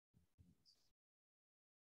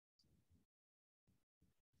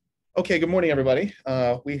Okay, good morning, everybody.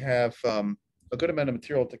 We have a good amount of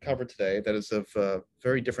material to cover today that is of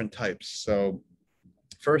very different types. So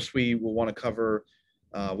first, we will want to cover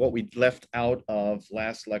what we left out of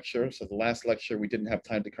last lecture. So the last lecture, we didn't have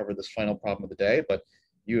time to cover this final problem of the day, but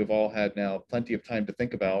you have all had now plenty of time to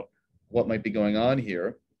think about what might be going on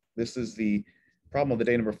here. This is the problem of the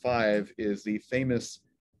day number 5 is the famous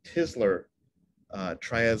Tisler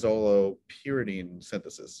triazolopyridine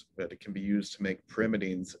synthesis, but it can be used to make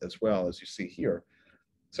pyrimidines as well, as you see here.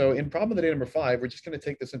 So in problem of the day number 5, we're just going to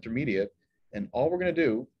take this intermediate, and all we're going to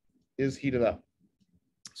do is heat it up.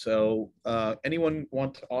 So anyone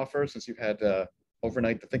want to offer, since you've had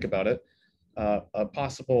overnight to think about it, a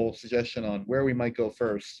possible suggestion on where we might go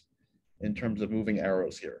first in terms of moving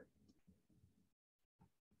arrows here?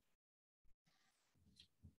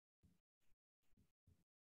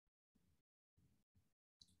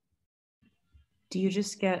 Do you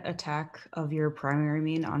just get attack of your primary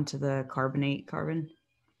amine onto the carbonate carbon?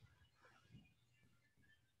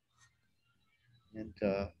 And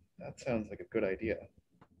that sounds like a good idea.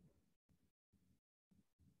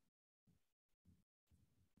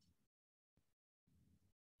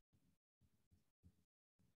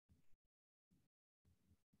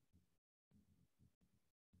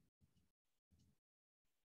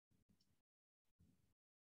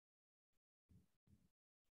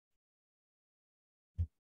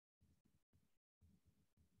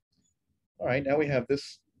 All right, now we have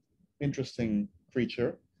this interesting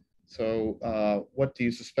creature. So what do you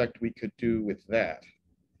suspect we could do with that?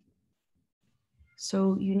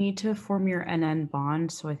 So you need to form your NN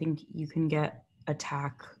bond. So I think you can get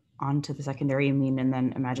attack onto the secondary amine and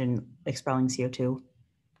then imagine expelling CO2.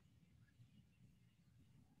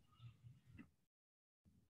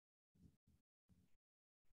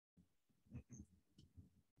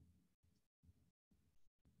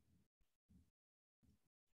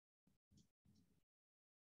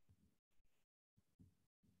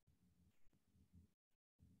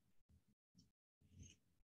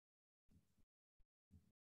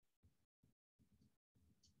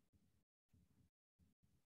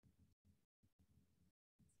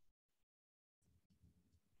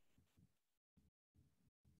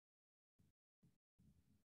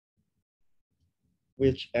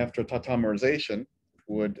 Which after tautomerization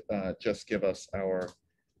would just give us our,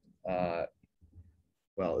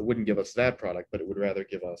 well, it wouldn't give us that product, but it would rather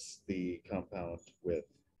give us the compound with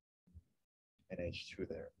NH2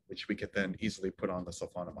 there, which we could then easily put on the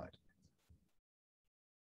sulfonamide.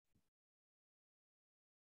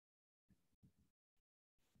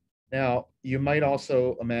 Now, you might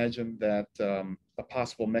also imagine that a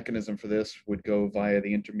possible mechanism for this would go via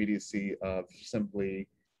the intermediacy of simply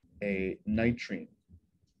a nitrine.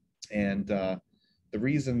 And the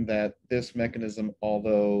reason that this mechanism,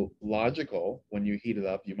 although logical, when you heat it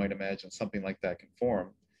up, you might imagine something like that can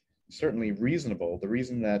form, certainly reasonable. The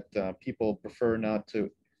reason that people prefer not to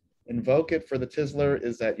invoke it for the Tisler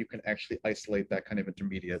is that you can actually isolate that kind of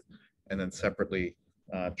intermediate and then separately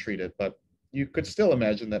treat it. But you could still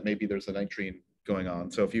imagine that maybe there's a nitrine going on.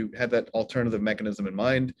 So if you had that alternative mechanism in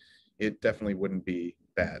mind, it definitely wouldn't be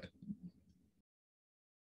bad.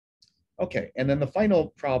 Okay, and then the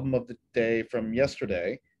final problem of the day from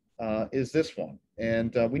yesterday is this one.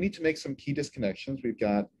 And we need to make some key disconnections. We've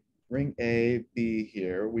got ring A, B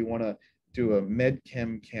here. We want to do a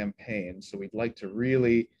medchem campaign. So we'd like to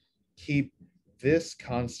really keep this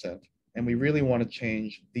constant, and we really want to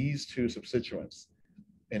change these two substituents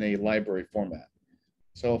in a library format.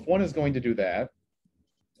 So if one is going to do that,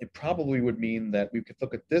 it probably would mean that we could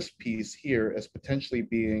look at this piece here as potentially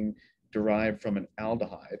being derived from an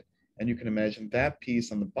aldehyde. And you can imagine that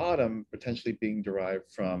piece on the bottom potentially being derived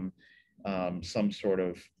from some sort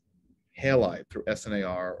of halide through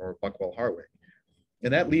SNAR or Buckwell-Hartwig.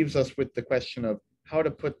 And that leaves us with the question of how to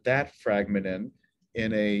put that fragment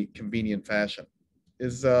in a convenient fashion.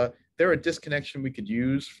 Is there a disconnection we could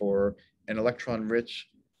use for an electron-rich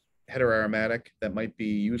heteroaromatic that might be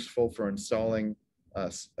useful for installing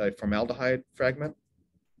a formaldehyde fragment?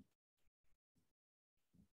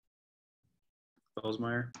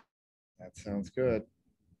 Bellsmeyer. That sounds good.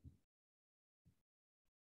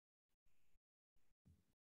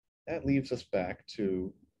 That leaves us back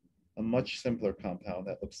to a much simpler compound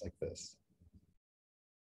that looks like this.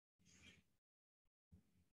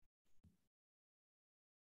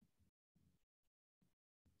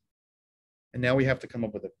 And now we have to come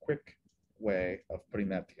up with a quick way of putting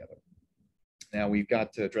that together. Now we've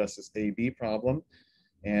got to address this AB problem.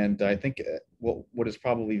 And I think what is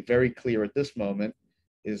probably very clear at this moment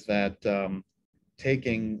is that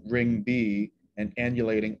taking ring B and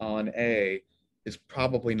annulating on A is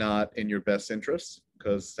probably not in your best interest.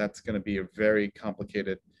 because that's going to be a very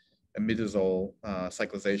complicated imidazole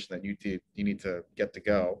cyclization that you need to get to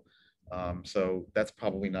go. So that's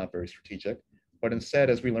probably not very strategic. But instead,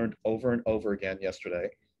 as we learned over and over again yesterday,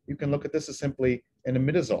 you can look at this as simply an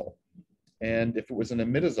imidazole. And if it was an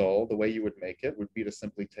imidazole, the way you would make it would be to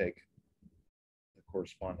simply take the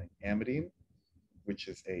corresponding amidine, which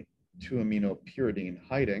is a 2-amino pyridine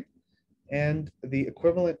hiding. And the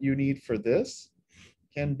equivalent you need for this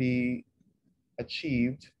can be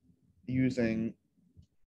achieved using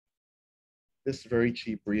this very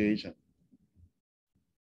cheap reagent.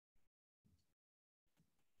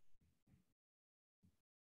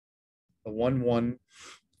 A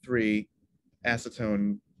 1,1,3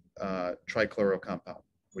 acetone trichloro compound,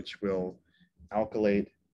 which will alkylate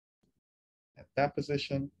at that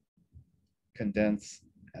position, condense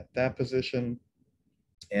at that position,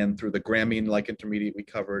 and through the gramine-like intermediate we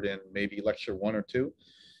covered in maybe lecture 1 or 2,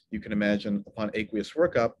 you can imagine upon aqueous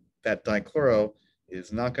workup, that dichloro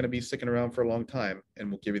is not going to be sticking around for a long time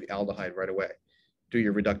and will give you the aldehyde right away. Do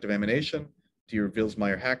your reductive amination, do your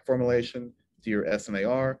Vilsmeier-Hack formulation, do your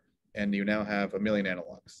SMAR, and you now have 1,000,000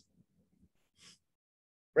 analogs.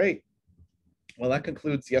 Great. Well, that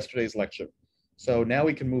concludes yesterday's lecture. So now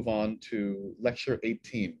we can move on to lecture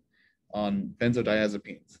 18 on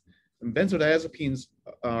benzodiazepines. And benzodiazepines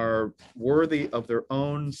are worthy of their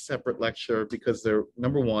own separate lecture because they're,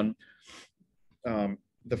 number one,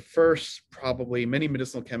 the first, probably many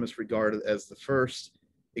medicinal chemists regard it as the first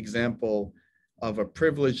example of a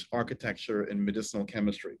privileged architecture in medicinal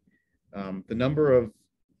chemistry. The number of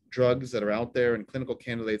drugs that are out there and clinical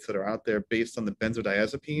candidates that are out there based on the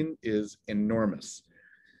benzodiazepine is enormous.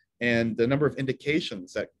 And the number of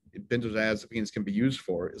indications that benzodiazepines can be used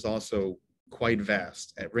for is also quite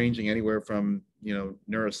vast, ranging anywhere from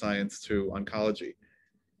neuroscience to oncology.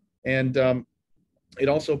 And it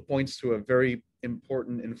also points to a very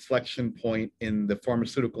important inflection point in the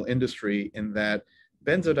pharmaceutical industry in that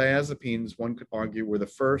benzodiazepines, one could argue, were the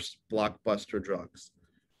first blockbuster drugs.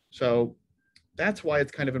 So that's why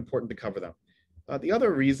it's kind of important to cover them. The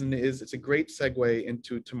other reason is it's a great segue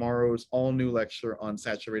into tomorrow's all-new lecture on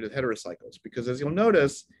saturated heterocycles, because as you'll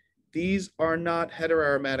notice, these are not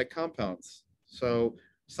heteroaromatic compounds. So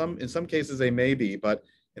in some cases they may be, but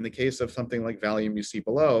in the case of something like Valium you see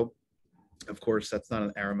below, of course, that's not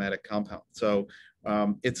an aromatic compound. So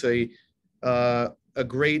it's a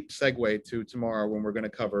great segue to tomorrow when we're going to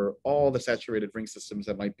cover all the saturated ring systems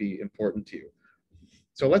that might be important to you.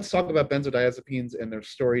 So let's talk about benzodiazepines and their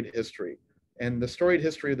storied history. And the storied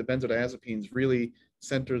history of the benzodiazepines really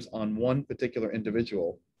centers on one particular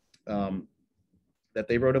individual that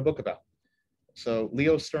they wrote a book about. So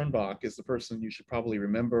Leo Sternbach is the person you should probably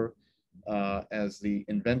remember as the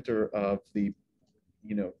inventor of the,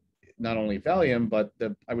 not only Valium, but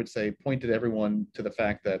I would say pointed everyone to the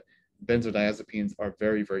fact that benzodiazepines are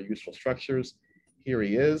very, very useful structures. Here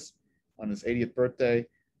he is on his 80th birthday.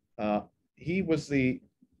 He was a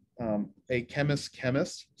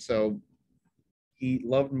chemist, so he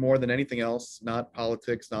loved more than anything else, not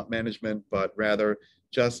politics, not management, but rather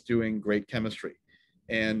just doing great chemistry.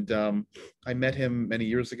 And I met him many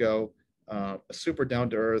years ago, a super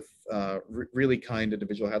down-to-earth, really kind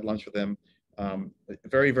individual, had lunch with him,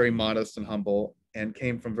 very, very modest and humble, and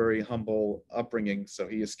came from very humble upbringing. So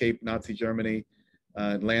he escaped Nazi Germany,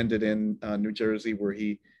 landed in New Jersey, where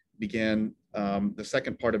he began the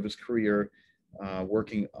second part of his career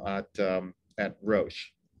working at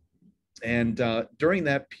Roche. And during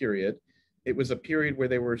that period, it was a period where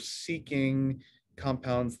they were seeking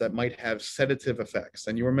compounds that might have sedative effects.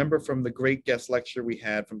 And you remember from the great guest lecture we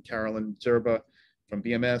had from Carolyn Zerba from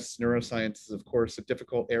BMS, neuroscience is, of course, a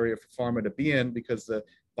difficult area for pharma to be in because the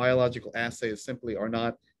biological assays simply are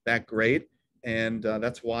not that great. And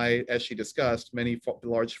that's why, as she discussed, many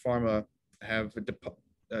large pharma have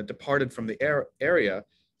departed from the area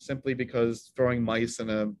simply because throwing mice in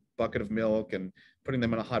a bucket of milk and putting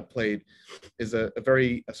them on a hot plate is a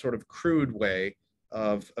very sort of crude way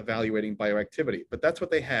of evaluating bioactivity. But that's what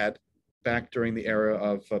they had back during the era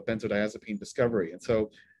of benzodiazepine discovery. And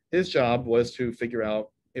so his job was to figure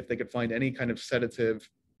out if they could find any kind of sedative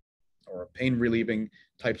or pain relieving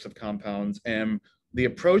types of compounds. And the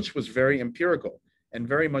approach was very empirical and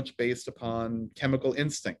very much based upon chemical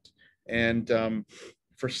instinct. And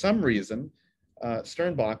for some reason,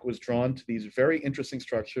 Sternbach was drawn to these very interesting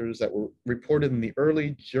structures that were reported in the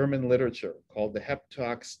early German literature called the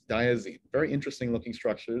heptoxydiazine. Very interesting looking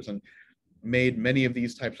structures, and made many of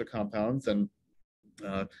these types of compounds. And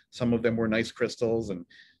some of them were nice crystals, and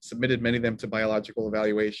submitted many of them to biological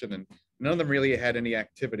evaluation. And none of them really had any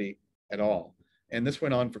activity at all. And this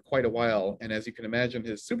went on for quite a while. And as you can imagine,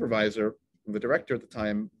 his supervisor the director at the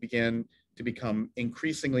time, began to become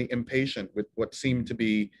increasingly impatient with what seemed to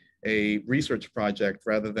be a research project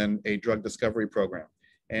rather than a drug discovery program,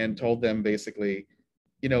 and told them basically,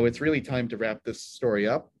 it's really time to wrap this story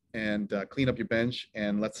up and clean up your bench,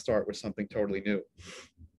 and let's start with something totally new.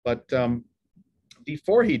 But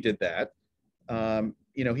before he did that,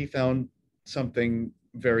 he found something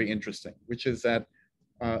very interesting, which is that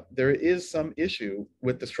there is some issue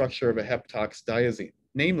with the structure of a heptoxydiazine.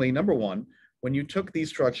 Namely, number one, when you took these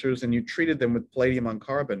structures and you treated them with palladium on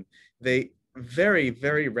carbon, they very,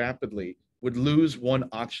 very rapidly would lose one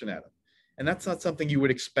oxygen atom. And that's not something you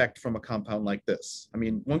would expect from a compound like this. I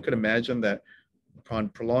mean, one could imagine that upon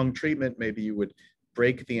prolonged treatment, maybe you would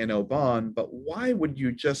break the NO bond, but why would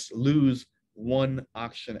you just lose one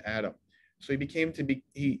oxygen atom? So he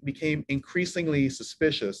became increasingly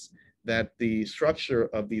suspicious that the structure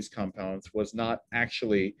of these compounds was not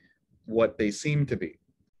actually what they seemed to be.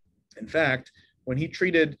 In fact, when he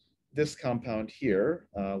treated this compound here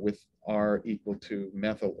with R equal to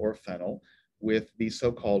methyl or phenyl with the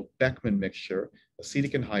so-called Beckmann mixture,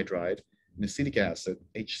 acetic anhydride, and acetic acid,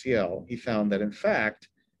 HCl, he found that in fact,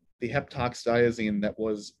 the heptoxydiazine that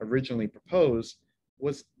was originally proposed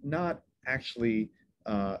was not actually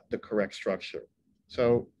the correct structure.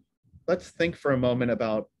 So let's think for a moment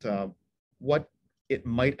about what it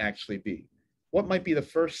might actually be. What might be the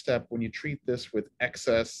first step when you treat this with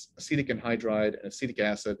excess acetic anhydride and acetic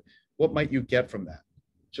acid? What might you get from that?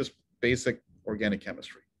 Just basic organic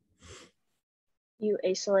chemistry. You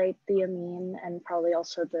isolate the amine and probably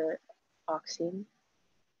also the oxime.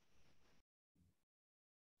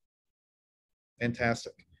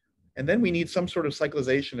 Fantastic. And then we need some sort of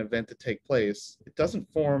cyclization event to take place. It doesn't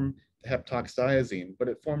form the heptoxydiazine, but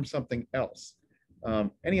it forms something else.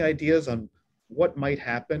 Any ideas on what might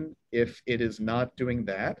happen if it is not doing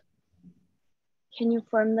that? Can you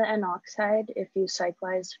form the N oxide if you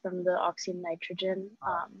cyclize from the oxime nitrogen?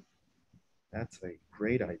 That's a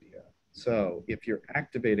great idea. So if you're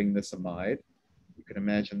activating this amide, you can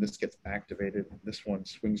imagine this gets activated, this one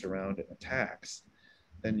swings around and attacks.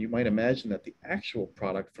 Then you might imagine that the actual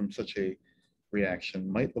product from such a reaction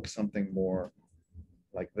might look something more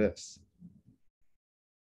like this.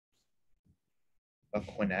 A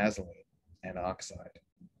quinazoline and oxide.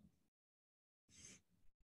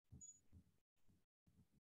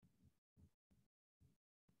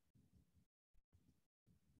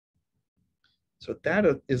 So that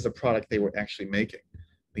is the product they were actually making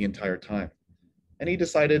the entire time. And he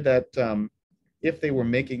decided that if they were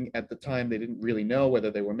making, at the time, they didn't really know whether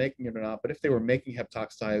they were making it or not, but if they were making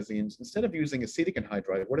heptoxydiazines, instead of using acetic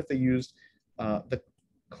anhydride, what if they used the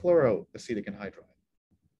chloroacetic anhydride?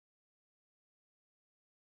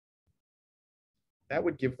 That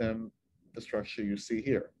would give them the structure you see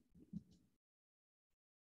here.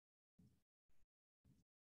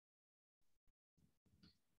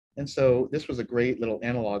 And so this was a great little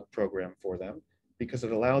analog program for them because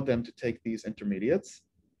it allowed them to take these intermediates,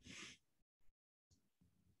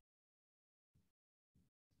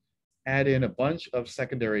 add in a bunch of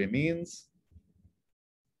secondary amines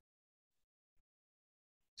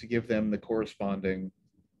to give them the corresponding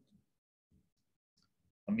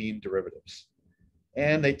amine derivatives.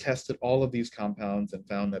 And they tested all of these compounds and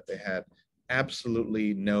found that they had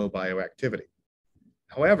absolutely no bioactivity.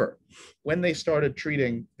 However, when they started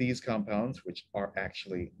treating these compounds, which are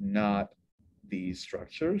actually not these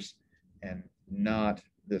structures and not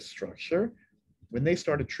this structure, when they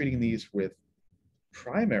started treating these with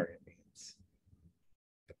primary amines,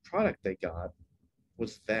 the product they got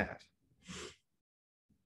was that.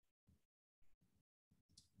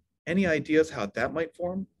 Any ideas how that might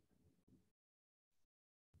form?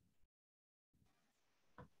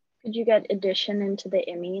 Could you get addition into the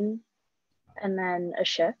imine and then a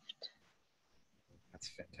shift? That's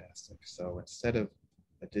fantastic. So instead of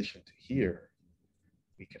addition to here,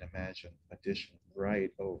 we can imagine addition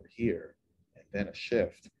right over here and then a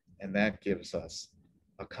shift. And that gives us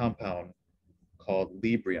a compound called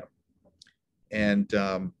Librium. And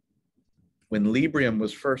when Librium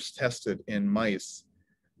was first tested in mice,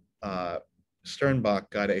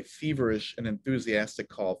 Sternbach got a feverish and enthusiastic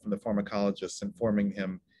call from the pharmacologists informing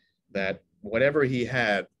him that whatever he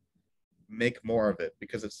had, make more of it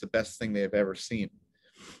because it's the best thing they've ever seen.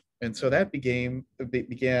 And so that began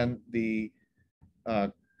the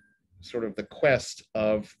sort of the quest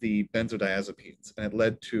of the benzodiazepines, and it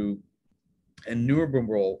led to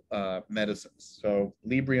innumerable medicines. So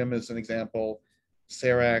Librium is an example,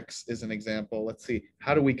 Serax is an example. Let's see,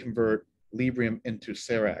 how do we convert Librium into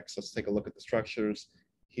Serax? Let's take a look at the structures.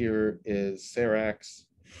 Here is Serax.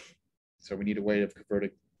 So we need a way of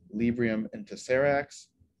converting Librium into Serax.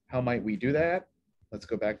 How might we do that? Let's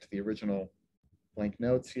go back to the original blank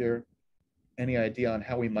notes here. Any idea on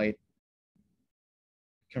how we might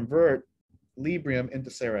convert Librium into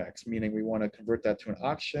Cerax, meaning we want to convert that to an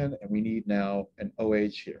oxygen and we need now an OH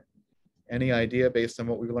here. Any idea based on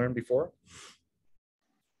what we've learned before?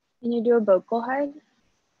 Can you do a Boeckle-Hyde?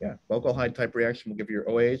 Yeah, Boeckle-Hyde type reaction will give you your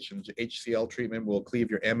OH, and HCl treatment will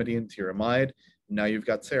cleave your amidine to your amide. Now you've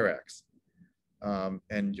got Cerax.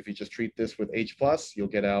 And if you just treat this with H+, you'll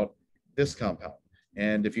get out this compound.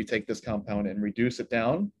 And if you take this compound and reduce it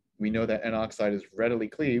down, we know that N oxide is readily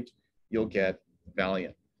cleaved, you'll get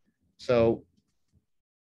Valium. So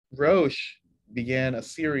Roche began a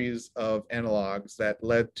series of analogs that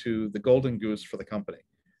led to the golden goose for the company.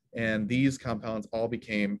 And these compounds all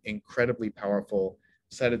became incredibly powerful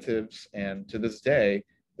sedatives. And to this day,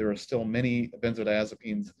 there are still many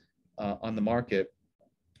benzodiazepines on the market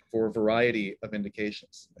for a variety of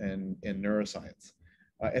indications in neuroscience.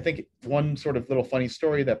 I think one sort of little funny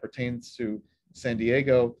story that pertains to San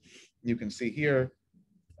Diego, you can see here,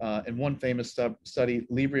 in one famous study,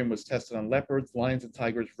 Librium was tested on leopards, lions, and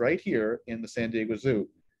tigers right here in the San Diego Zoo.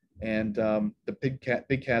 And the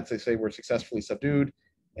big cats, they say, were successfully subdued.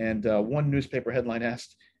 And one newspaper headline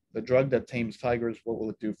asked, "The drug that tames tigers, what will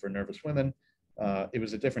it do for nervous women?" It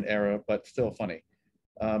was a different era, but still funny.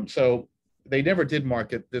 So they never did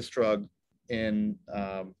market this drug in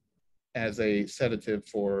as a sedative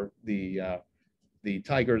for the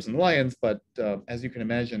tigers and lions, but as you can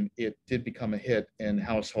imagine, it did become a hit in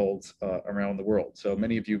households around the world. So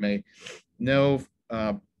many of you may know,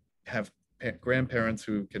 have grandparents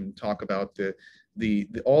who can talk about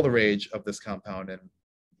all the rage of this compound, and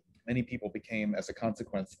many people became, as a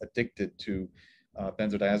consequence, addicted to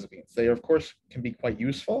benzodiazepines. They, of course, can be quite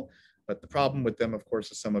useful, but the problem with them, of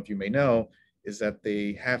course, as some of you may know, is that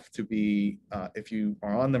they have to be, if you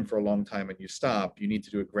are on them for a long time and you stop, you need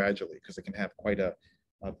to do it gradually because it can have quite a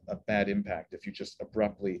bad impact if you just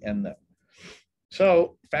abruptly end them.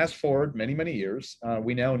 So fast forward many, many years,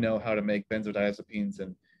 we now know how to make benzodiazepines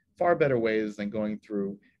in far better ways than going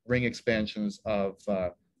through ring expansions of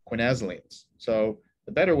quinazolines. So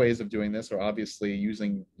the better ways of doing this are obviously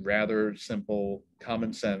using rather simple,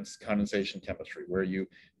 common sense condensation chemistry, where you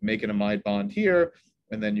make an amide bond here,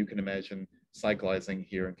 and then you can imagine cyclizing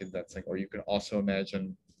here and condensing, or you can also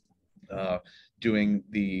imagine doing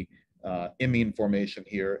the imine formation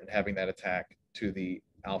here and having that attack to the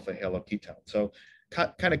alpha haloketone. So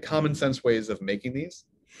kind of common sense ways of making these.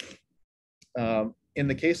 In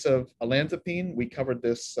the case of olanzapine, we covered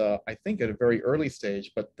this, I think, at a very early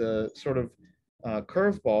stage, but the sort of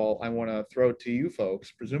curveball I want to throw to you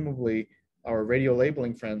folks, presumably our radio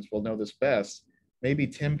labeling friends will know this best. Maybe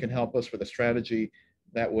Tim can help us with a strategy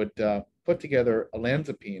that would put together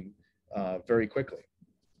olanzapine very quickly.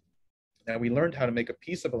 Now, we learned how to make a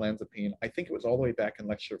piece of olanzapine. I think it was all the way back in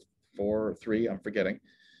lecture 4 or 3, I'm forgetting.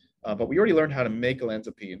 But we already learned how to make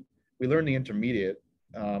olanzapine. We learned the intermediate.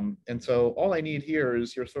 And so all I need here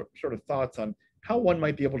is your sort of thoughts on how one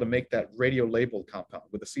might be able to make that radio-labeled compound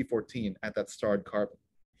with a C14 at that starred carbon.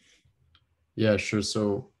 Yeah, sure.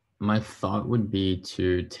 So my thought would be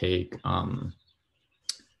to take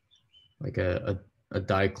like a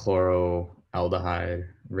dichloroaldehyde,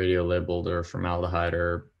 radio-labeled, or formaldehyde,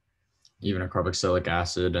 or even a carboxylic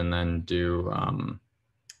acid, and then do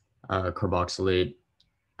carboxylate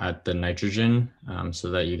at the nitrogen so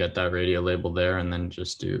that you get that radio label there, and then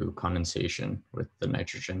just do condensation with the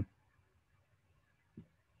nitrogen.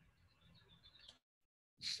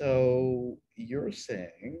 So you're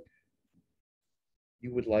saying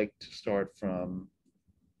you would like to start from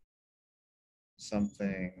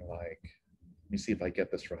something like, let me see if I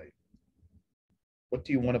get this right. What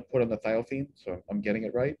do you want to put on the thiophene? So I'm getting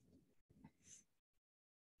it right.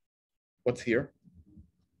 What's here?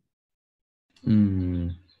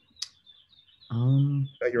 Is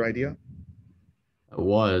that your idea? It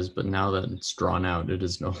was, but now that it's drawn out, it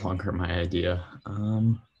is no longer my idea.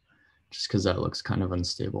 Just because that looks kind of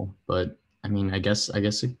unstable. But I mean, I guess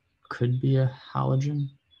it could be a halogen.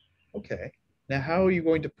 Okay. Now, how are you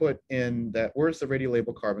going to put in that? Where's the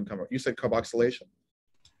radiolabeled carbon come from? You said carboxylation.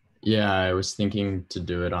 Yeah, I was thinking to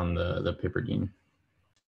do it on the piperidine.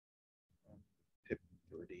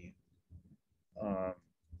 Piperidine.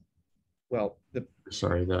 Well,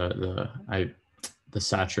 sorry, the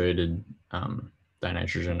saturated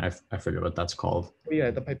dinitrogen. I forget what that's called. Oh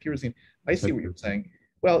yeah, the piperazine. I see what you're saying.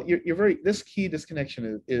 Well, you're very, this key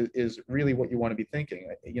disconnection is really what you want to be thinking.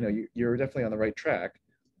 You know, you're definitely on the right track.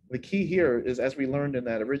 The key here is, as we learned in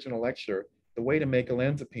that original lecture, the way to make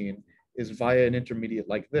olanzapine is via an intermediate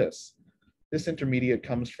like this. This intermediate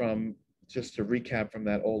comes from, just to recap from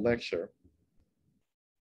that old lecture,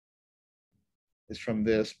 is from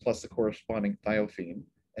this plus the corresponding thiophene,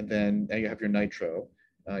 and then now you have your nitro.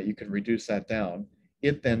 You can reduce that down.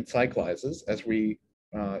 It then cyclizes, as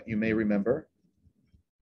you may remember.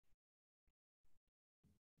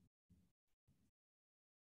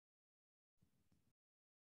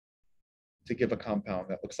 To give a compound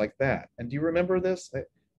that looks like that. And do you remember this?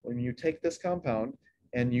 When you take this compound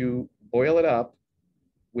and you boil it up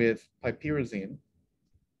with piperidine,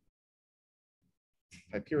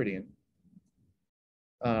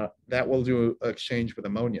 that will do an exchange with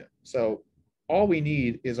ammonia. So all we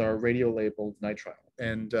need is our radio-labeled nitrile.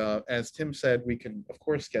 And as Tim said, we can, of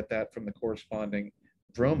course, get that from the corresponding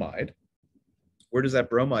bromide. Where does that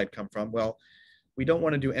bromide come from? Well, we don't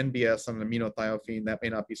want to do NBS on an aminothiophene. That may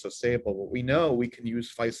not be so stable. But we know we can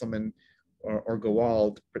use Feiselman or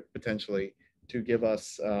Gowald potentially to give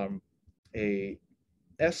us a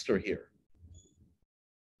ester here.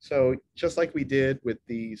 So just like we did with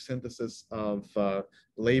the synthesis of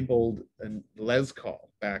labeled and Lezcol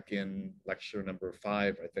back in lecture number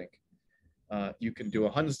 5, I think, you can do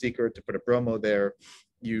a Hunziker to put a bromo there,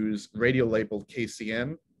 use radio-labeled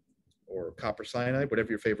KCN or copper cyanide, whatever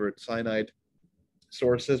your favorite cyanide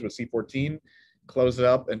sources with C14, close it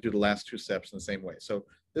up and do the last 2 steps in the same way. So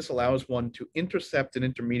this allows one to intercept an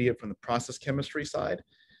intermediate from the process chemistry side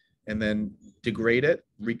and then degrade it,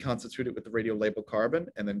 reconstitute it with the radio-labeled carbon,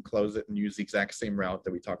 and then close it and use the exact same route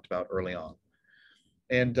that we talked about early on.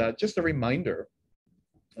 And just a reminder,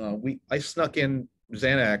 I snuck in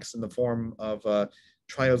Xanax in the form of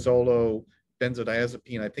triazolo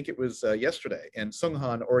benzodiazepine. I think it was yesterday, and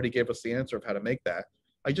Sunghan already gave us the answer of how to make that.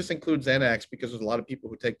 I just include Xanax because there's a lot of people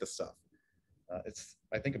who take this stuff. It's,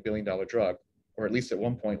 I think, $1 billion drug, or at least at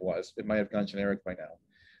one point was. It might have gone generic by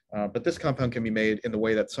now. But this compound can be made in the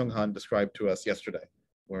way that Sunghan described to us yesterday,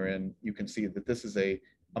 wherein you can see that this is a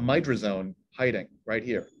midrazone hiding right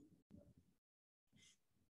here.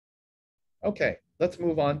 Okay, let's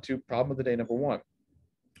move on to problem of the day number 1.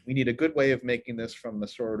 We need a good way of making this from the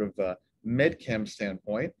sort of med-chem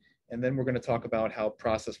standpoint, and then we're going to talk about how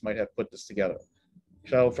process might have put this together.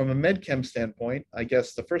 So from a med-chem standpoint, I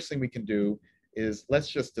guess the first thing we can do is let's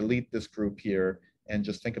just delete this group here and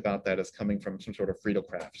just think about that as coming from some sort of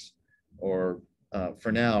Friedel-Crafts. Or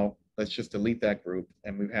for now, let's just delete that group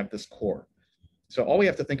and we have this core. So all we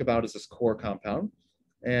have to think about is this core compound.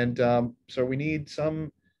 And so we need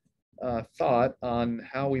some thought on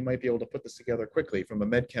how we might be able to put this together quickly from a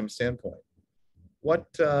med-chem standpoint.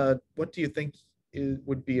 What do you think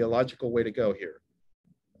would be a logical way to go here?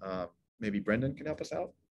 Maybe Brendan can help us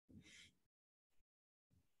out.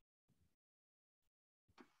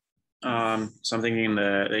 So I'm thinking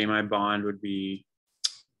the amide bond would be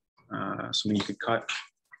something you could cut.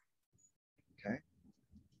 Okay.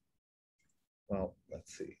 Well,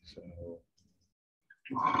 let's see. So.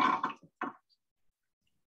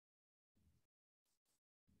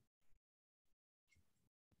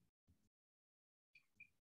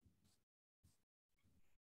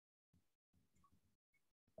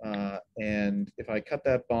 And if I cut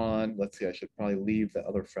that bond, let's see, I should probably leave the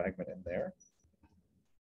other fragment in there.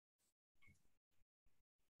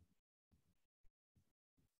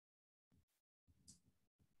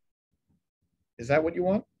 Is that what you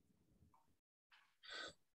want?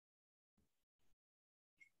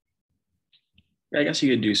 I guess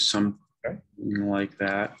you could do something like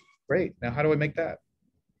that. Great. Now, how do I make that?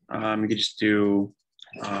 You could just do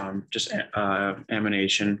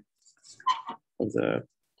amination of the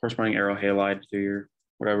corresponding aryl halide to your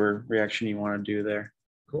whatever reaction you want to do there.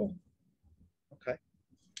 Cool. Okay.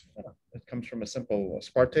 It comes from a simple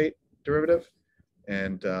aspartate derivative,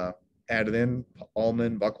 and add it in,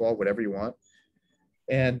 Ullmann, Buchwald, whatever you want.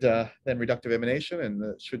 And then reductive amination, and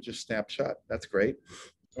it should just snap shut. That's great.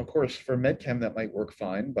 Of course, for medchem, that might work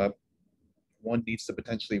fine, but one needs to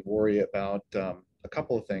potentially worry about a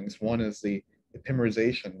couple of things. One is the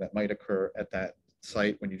epimerization that might occur at that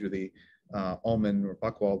site when you do the Ullmann or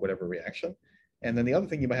Buchwald, whatever reaction. And then the other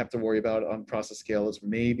thing you might have to worry about on process scale is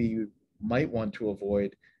maybe you might want to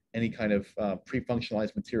avoid any kind of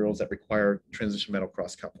pre-functionalized materials that require transition metal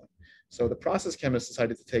cross-coupling. So the process chemist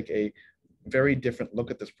decided to take a very different look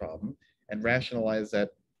at this problem and rationalize that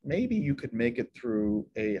maybe you could make it through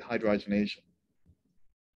a hydrogenation.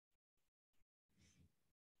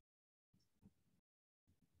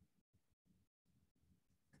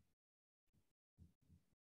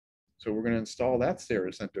 So we're going to install that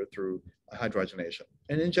stereocenter through a hydrogenation.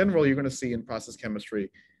 And in general, you're going to see in process chemistry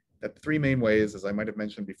that the 3 main ways, as I might have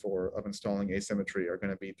mentioned before, of installing asymmetry are going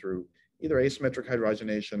to be through either asymmetric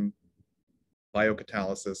hydrogenation,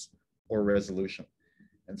 biocatalysis, or resolution.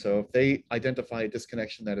 And so if they identify a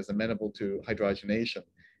disconnection that is amenable to hydrogenation,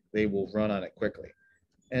 they will run on it quickly.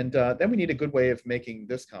 And then we need a good way of making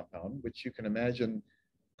this compound, which you can imagine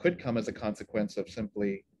could come as a consequence of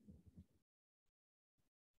simply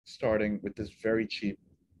starting with this very cheap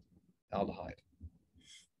aldehyde.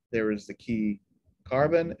 There is the key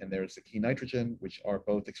carbon and there's the key nitrogen, which are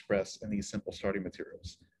both expressed in these simple starting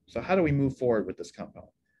materials. So how do we move forward with this compound?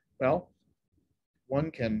 Well, one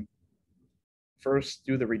can first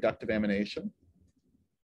do the reductive amination.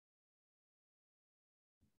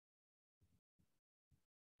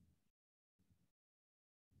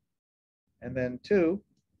 And then two,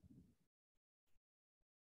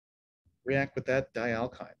 react with that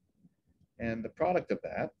dialkyne. And the product of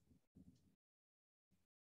that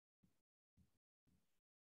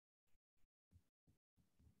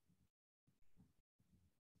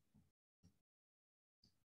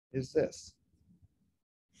is this.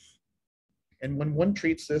 And when one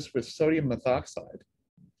treats this with sodium methoxide,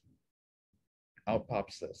 out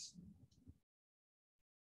pops this.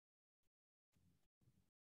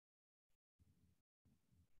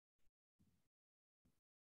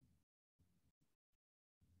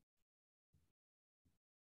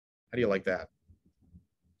 How do you like that?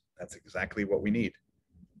 That's exactly what we need.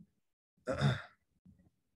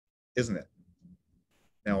 Isn't it?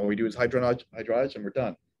 Now all we do is hydrolyze and we're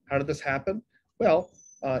done. How did this happen? Well,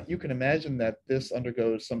 you can imagine that this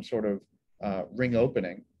undergoes some sort of ring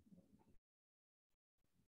opening,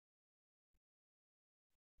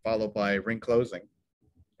 followed by ring closing,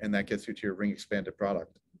 and that gets you to your ring expanded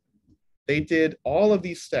product. They did all of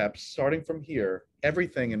these steps, starting from here,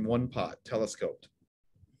 everything in one pot, telescoped,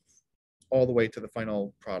 all the way to the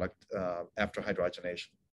final product after hydrogenation.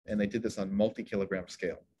 And they did this on multi-kilogram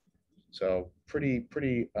scale. So pretty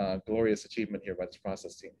glorious achievement here by this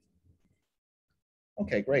process team.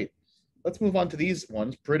 Okay, great. Let's move on to these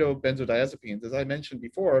ones, Benzodiazepines. As I mentioned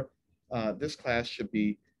before, this class should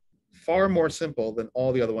be far more simple than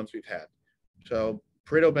all the other ones we've had. So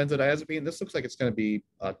Benzodiazepine, this looks like it's going to be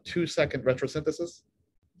a 2-second retrosynthesis.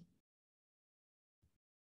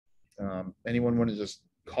 Anyone want to just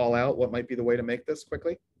call out what might be the way to make this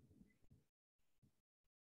quickly?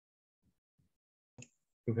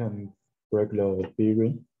 You can break the B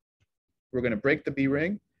ring. We're going to break the B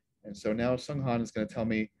ring. And so now Sunghan is going to tell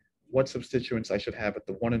me what substituents I should have at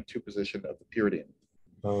the 1 and 2 position of the pyridine.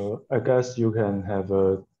 I guess you can have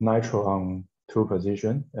a nitro on 2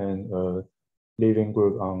 position and a leaving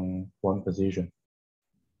group on 1 position.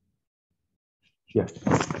 Yeah.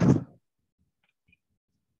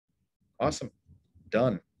 Awesome.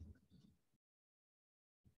 Done.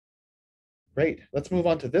 Great. Let's move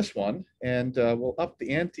on to this one, and we'll up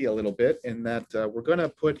the ante a little bit in that we're going to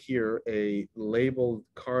put here a labeled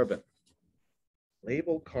carbon.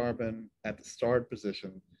 Labeled carbon at the start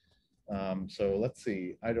position. So let's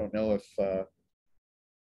see. I don't know if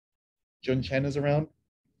Jun Chen is around.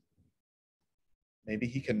 Maybe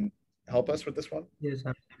he can help us with this one. Yes.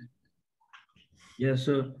 Yeah.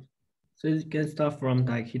 So you can start from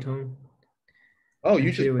diketone. Oh,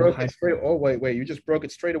 you just broke it straight. Oh, wait. You just broke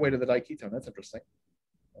it straight away to the diketone. That's interesting.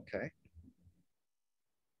 Okay.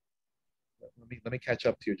 Let me catch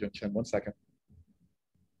up to you, Jun Chen. 1 second.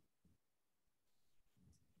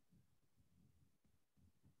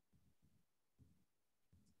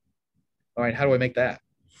 All right. How do I make that?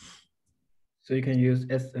 So you can use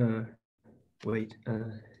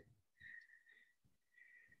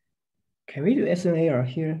can we do SNAR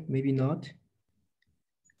here? Maybe not.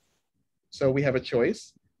 So we have a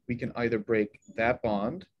choice. We can either break that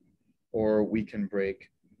bond or we can break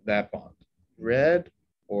that bond. Red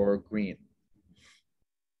or green.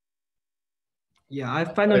 Yeah, I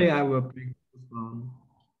will break this bond.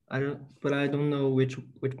 I don't know which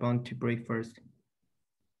bond to break first.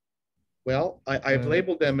 Well, I've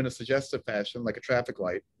labeled them in a suggestive fashion, like a traffic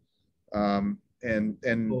light. Oh,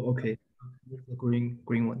 okay. The green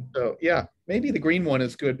one. So yeah, maybe the green one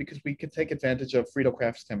is good because we could take advantage of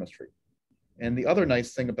Friedel-Crafts chemistry. And the other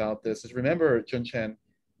nice thing about this is, remember, Jun Chen,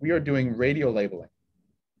 we are doing radio labeling.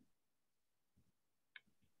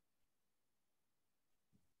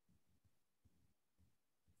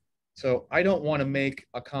 So I don't want to make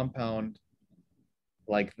a compound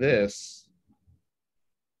like this.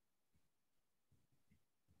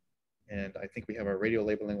 And I think we have our radio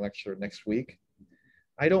labeling lecture next week.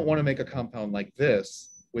 I don't want to make a compound like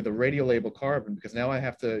this with a radio label carbon because now I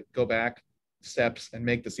have to go back steps and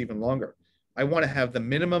make this even longer. I want to have the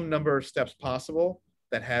minimum number of steps possible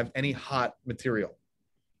that have any hot material,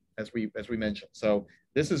 as we mentioned. So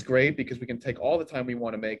this is great because we can take all the time we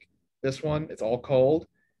want to make this one. It's all cold.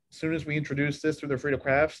 As soon as we introduce this through the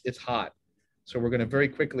Friedel-Crafts, it's hot. So we're going to very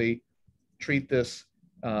quickly treat this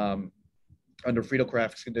under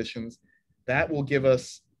Friedel-Crafts conditions. That will give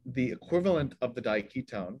us the equivalent of the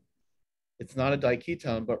diketone. It's not a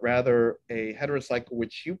diketone, but rather a heterocycle,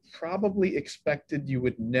 which you probably expected you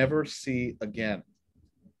would never see again.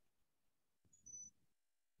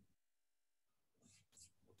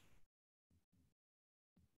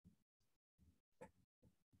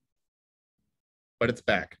 But it's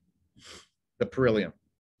back, the beryllium.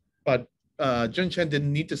 But Junchen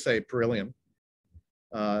didn't need to say beryllium.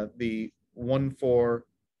 The 1,4 or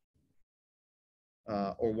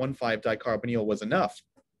 1,5 dicarbonyl was enough.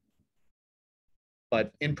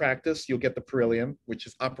 But in practice, you'll get the beryllium, which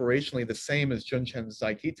is operationally the same as Junchen's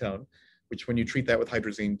diketone, which when you treat that with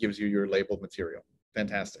hydrazine gives you your labeled material.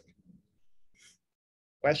 Fantastic.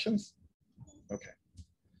 Questions? Okay.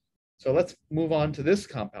 So let's move on to this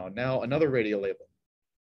compound. Now another radiolabel.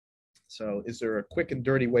 So is there a quick and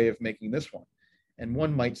dirty way of making this one? And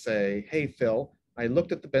one might say, hey, Phil, I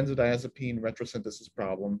looked at the benzodiazepine retrosynthesis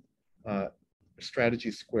problem,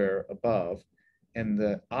 strategy square above, and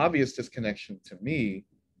the obvious disconnection to me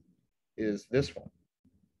is this one.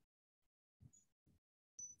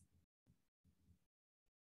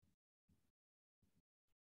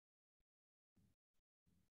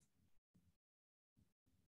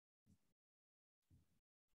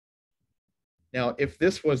 Now, if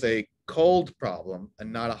this was a cold problem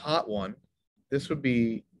and not a hot one, this would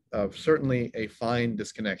be certainly a fine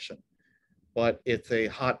disconnection, but it's a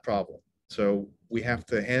hot problem. So we have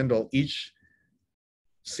to handle each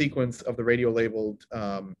sequence of the radiolabeled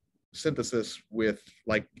synthesis with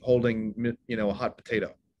like holding, a hot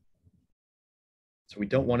potato. So we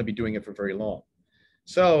don't want to be doing it for very long.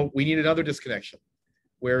 So we need another disconnection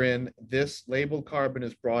wherein this labeled carbon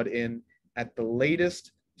is brought in at the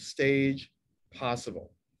latest stage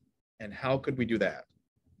possible. And how could we do that?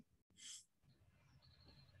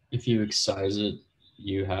 If you excise it,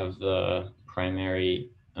 you have the primary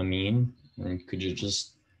amine. And could you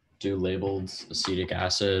just do labeled acetic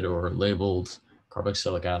acid or labeled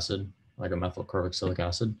carboxylic acid, like a methyl carboxylic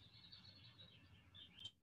acid?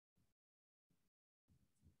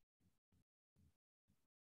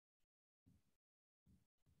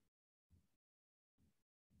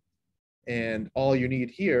 And all you need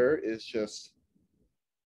here is just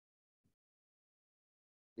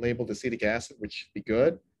labeled acetic acid, which should be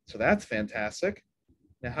good. So that's fantastic.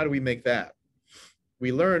 Now, how do we make that?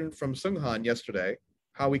 We learned from Sunghan yesterday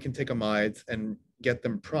how we can take amides and get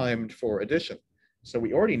them primed for addition. So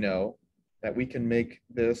we already know that we can make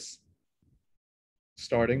this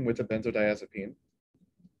starting with a benzodiazepine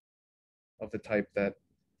of the type that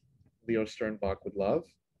Leo Sternbach would love.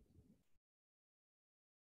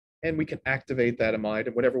 And we can activate that amide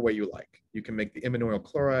in whatever way you like. You can make the iminoyl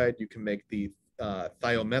chloride, you can make the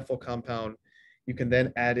thiomethyl compound. You can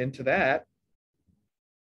then add into that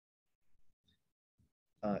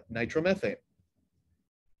nitromethane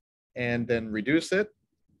and then reduce it.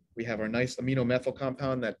 We have our nice aminomethyl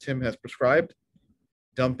compound that Tim has prescribed.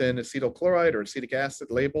 Dump in acetyl chloride or acetic acid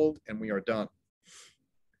labeled, and we are done.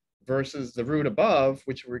 Versus the route above,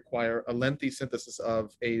 which will require a lengthy synthesis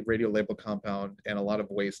of a radiolabeled compound and a lot of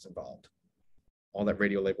waste involved. All that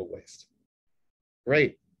radiolabeled waste.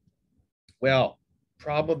 Great. Well,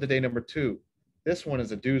 problem of the day number 2. This one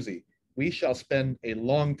is a doozy. We shall spend a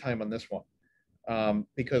long time on this one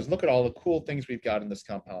because look at all the cool things we've got in this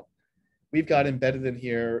compound. We've got embedded in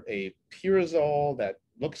here a pyrazole that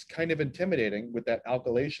looks kind of intimidating with that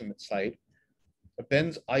alkylation site, a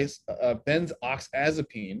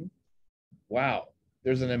benzoxazepine. Wow,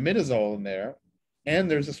 there's an imidazole in there, and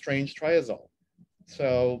there's a strange triazole.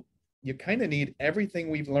 So you kind of need everything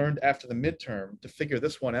we've learned after the midterm to figure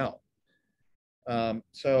this one out.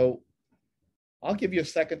 So I'll give you a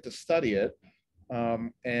second to study it,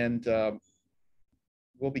 and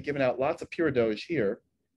we'll be giving out lots of pyridose here.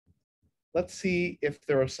 Let's see if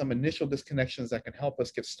there are some initial disconnections that can help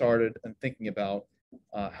us get started and thinking about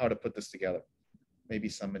how to put this together. Maybe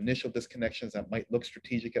some initial disconnections that might look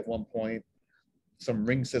strategic at one point, some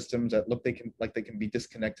ring systems that look like they can be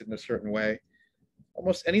disconnected in a certain way.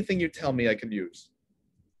 Almost anything you tell me I can use.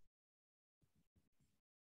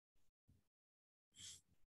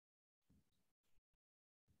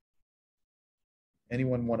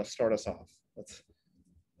 Anyone want to start us off? Let's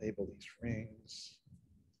label these rings.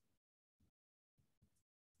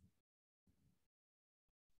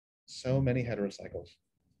 So many heterocycles.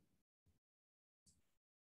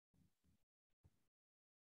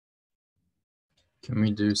 Can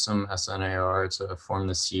we do some SNAR to form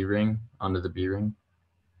the C ring onto the B ring?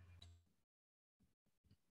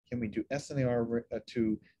 Can we do SNAR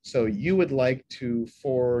so you would like to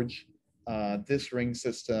forge this ring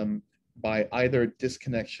system by either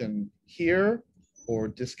disconnection here or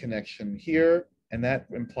disconnection here, and that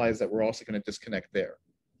implies that we're also going to disconnect there,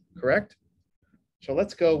 correct? So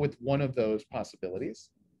let's go with one of those possibilities.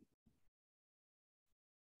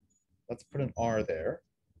 Let's put an R there.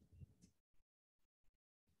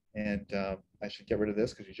 And I should get rid of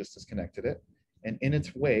this because you just disconnected it. And in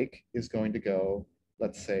its wake is going to go,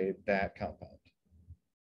 let's say, that compound.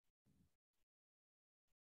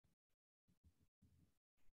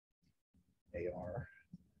 AR.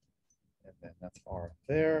 And then that's R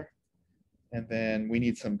there. And then we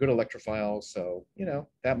need some good electrophiles. So, you know,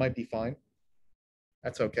 that might be fine.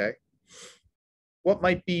 That's okay. What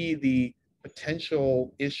might be the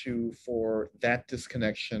potential issue for that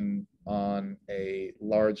disconnection on a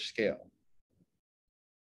large scale?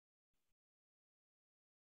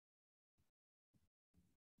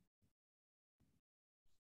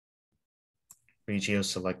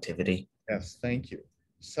 Regioselectivity. Yes, thank you.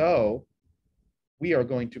 So we are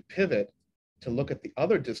going to pivot to look at the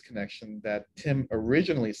other disconnection that Tim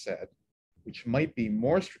originally said, which might be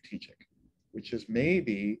more strategic, which is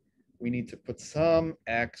maybe we need to put some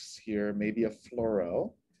X here, maybe a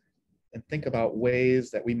fluoro, and think about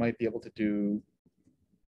ways that we might be able to do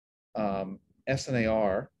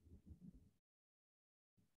SNAR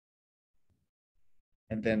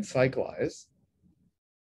and then cyclize.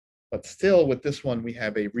 But still with this one, we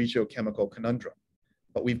have a regiochemical conundrum.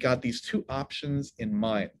 But we've got these two options in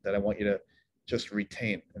mind that I want you to just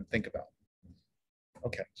retain and think about.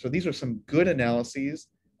 Okay, so these are some good analyses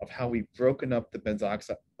of how we've broken up the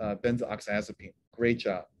benzoxazepine. Great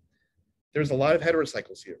job. There's a lot of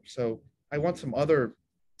heterocycles here. So I want some other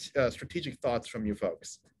strategic thoughts from you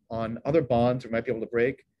folks on other bonds we might be able to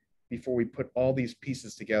break before we put all these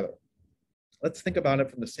pieces together. Let's think about it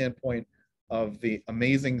from the standpoint of the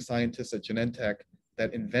amazing scientists at Genentech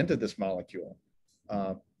that invented this molecule.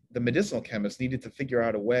 The medicinal chemists needed to figure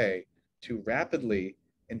out a way to rapidly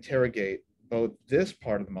interrogate both this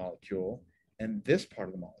part of the molecule and this part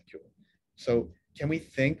of the molecule. So can we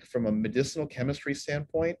think from a medicinal chemistry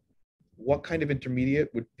standpoint, what kind of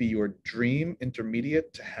intermediate would be your dream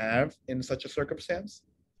intermediate to have in such a circumstance?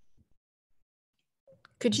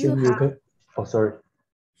 Could you have, oh, sorry.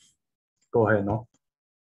 Go ahead, no?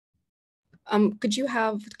 could you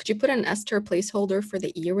put an ester placeholder for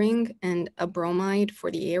the E-ring and a bromide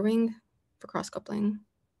for the A-ring for cross-coupling?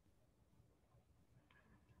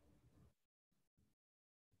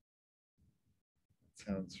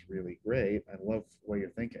 Sounds really great. I love what you're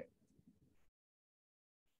thinking.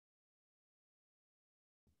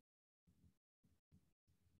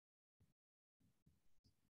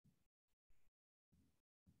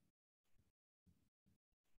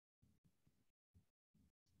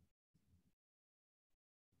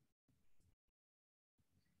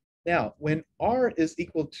 Now, when R is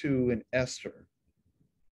equal to an ester,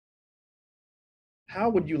 how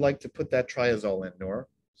would you like to put that triazole in, Noor,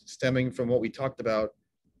 stemming from what we talked about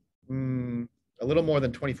a little more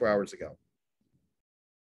than 24 hours ago?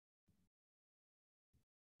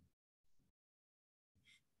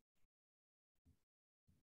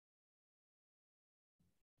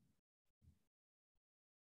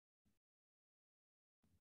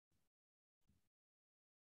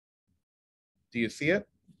 Do you see it?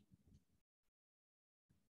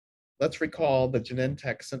 Let's recall the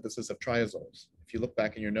Genentech synthesis of triazoles. If you look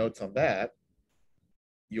back in your notes on that,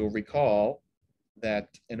 you'll recall that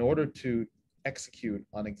in order to execute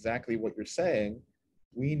on exactly what you're saying,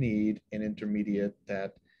 we need an intermediate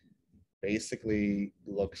that basically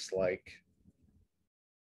looks like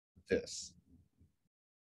this.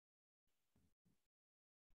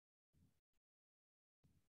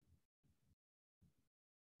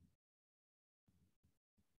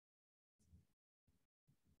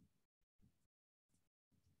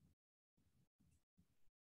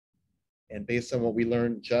 And based on what we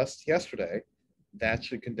learned just yesterday, that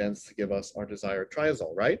should condense to give us our desired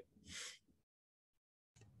triazole, right?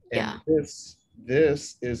 Yeah. And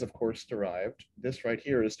this is, of course, derived, this right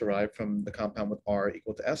here is derived from the compound with R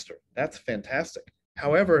equal to ester. That's fantastic.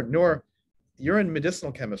 However, Noor, you're in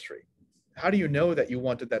medicinal chemistry. How do you know that you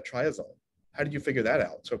wanted that triazole? How did you figure that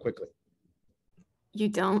out so quickly? You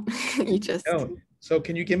don't, you just. No. So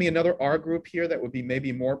can you give me another R group here that would be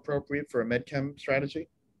maybe more appropriate for a medchem strategy?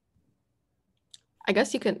 I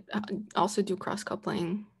guess you could also do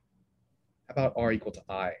cross-coupling. How about R equal to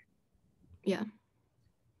I? Yeah.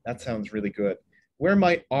 That sounds really good. Where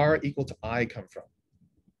might R equal to I come from?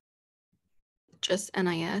 Just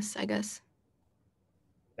NIS, I guess.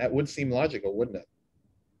 That would seem logical, wouldn't it?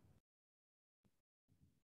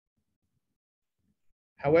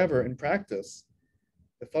 However, in practice,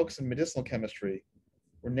 the folks in medicinal chemistry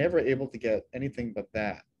We're never able to get anything but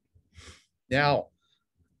that. Now,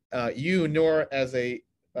 you, Noor, as a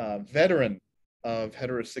veteran of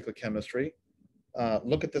heterocyclic chemistry,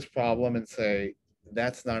 look at this problem and say,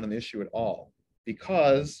 that's not an issue at all.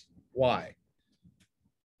 Because why?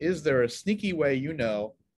 Is there a sneaky way you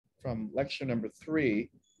know from lecture number 3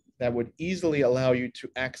 that would easily allow you to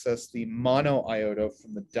access the mono iota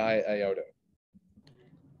from the di iota?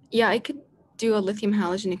 Yeah, I could do a lithium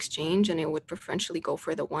halogen exchange and it would preferentially go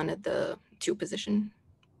for the 1 at the 2 position.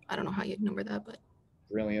 I don't know how you'd number that, but.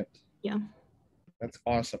 Brilliant. Yeah. That's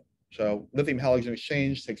awesome. So lithium halogen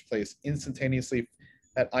exchange takes place instantaneously.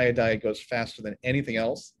 That iodide goes faster than anything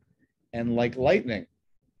else. And like lightning,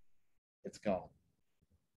 it's gone.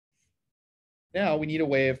 Now we need a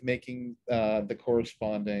way of making the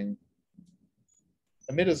corresponding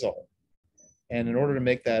imidazole. And in order to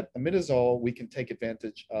make that imidazole, we can take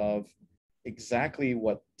advantage of exactly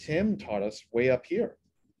what Tim taught us way up here,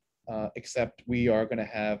 except we are going to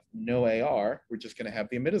have no AR. We're just going to have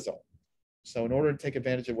the imidazole. So in order to take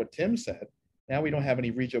advantage of what Tim said, now we don't have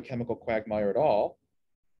any regiochemical quagmire at all.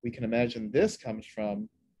 We can imagine this comes from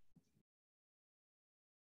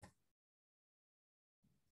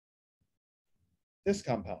this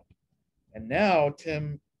compound. And now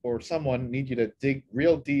Tim or someone need you to dig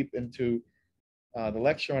real deep into the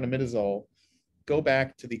lecture on imidazole. Go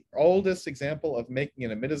back to the oldest example of making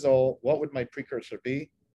an imidazole. What would my precursor be?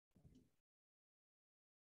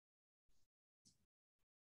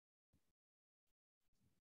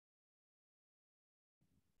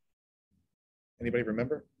 Anybody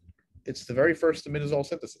remember? It's the very first imidazole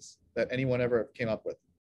synthesis that anyone ever came up with.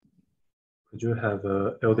 Could you have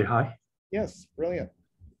aldehyde? Yes, brilliant.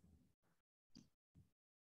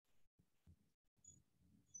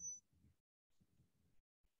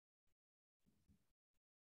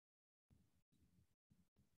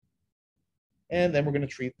 And then we're going to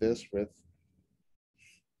treat this with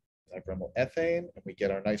dibromoethane, and we get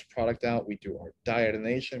our nice product out. We do our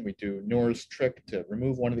diiodination. We do Noor's trick to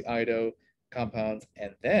remove one of the iodo compounds,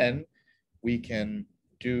 and then we can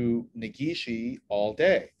do Negishi all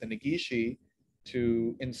day. The Negishi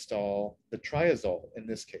to install the triazole in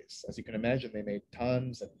this case. As you can imagine, they made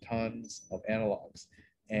tons and tons of analogs,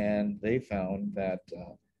 and they found that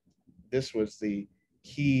this was the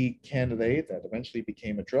key candidate that eventually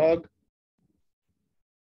became a drug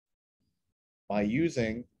by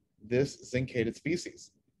using this zincated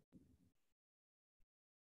species.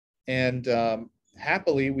 And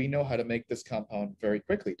happily, we know how to make this compound very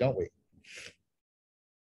quickly, don't we?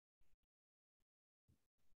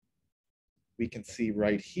 We can see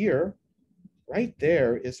right here, right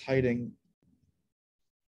there is hiding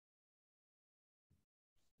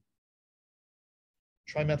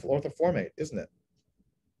trimethyl orthoformate, isn't it?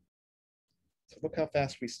 So look how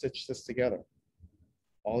fast we stitch this together.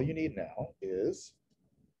 All you need now is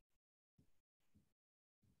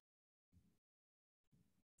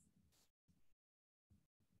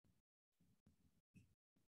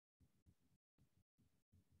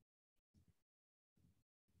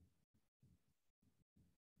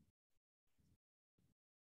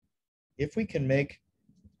if we can make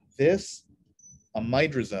this a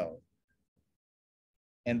mydrazone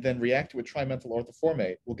and then react it with trimethyl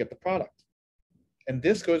orthoformate, we'll get the product. And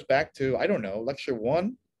this goes back to, I don't know, lecture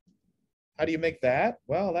 1. How do you make that?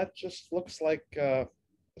 Well, that just looks like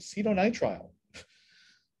acetonitrile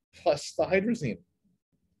plus the hydrazine.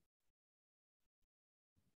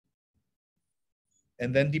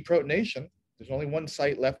 And then deprotonation. There's only one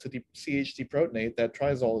site left to CH deprotonate. That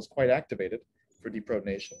triazole is quite activated for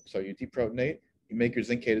deprotonation. So you deprotonate, you make your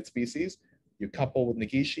zincated species, you couple with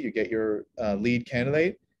Negishi, you get your lead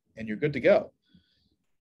candidate, and you're good to go.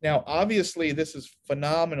 Now, obviously, this is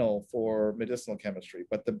phenomenal for medicinal chemistry,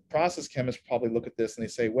 but the process chemists probably look at this and they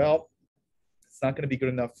say, well, it's not going to be good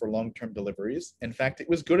enough for long-term deliveries. In fact, it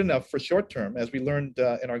was good enough for short-term, as we learned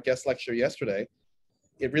in our guest lecture yesterday.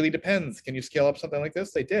 It really depends. Can you scale up something like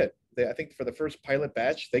this? They did. I think for the first pilot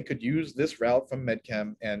batch, they could use this route from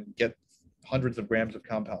MedChem and get hundreds of grams of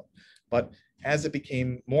compound. But as it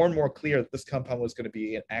became more and more clear that this compound was going to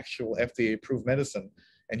be an actual FDA-approved medicine,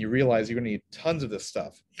 and you realize you're going to need tons of this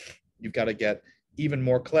stuff, you've got to get even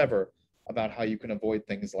more clever about how you can avoid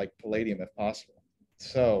things like palladium if possible.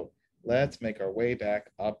 So let's make our way back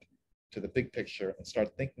up to the big picture and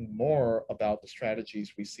start thinking more about the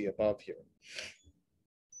strategies we see above here.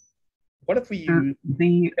 What if we use...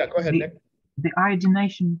 Yeah, go ahead, Nick. The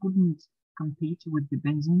iodination wouldn't compete with the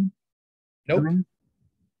benzene? Nope.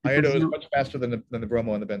 Iodo is you... much faster than the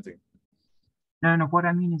bromo and the benzene. No, what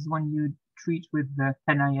I mean is when you treat with the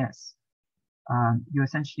NIS, you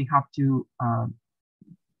essentially have to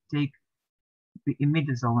take the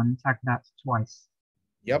imidazole and attack that twice.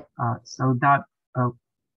 Yep. So that,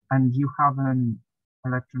 and you have an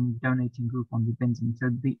electron donating group on the benzene. So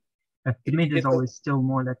the imidazole is still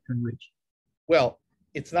more electron rich. Well,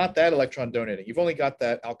 it's not that electron donating. You've only got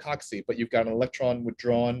that alkoxy, but you've got an electron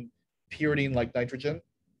withdrawn pyridine like nitrogen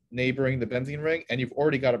neighboring the benzene ring, and you've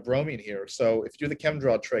already got a bromine here. So if you do the chem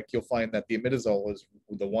draw trick, you'll find that the imidazole is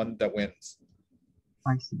the one that wins.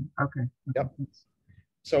 I see. Okay. Yep.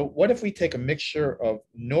 So what if we take a mixture of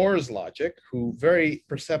Nor's logic, who very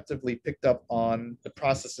perceptively picked up on the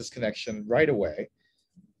processes connection right away,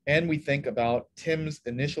 and we think about Tim's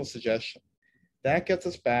initial suggestion? That gets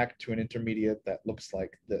us back to an intermediate that looks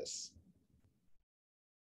like this.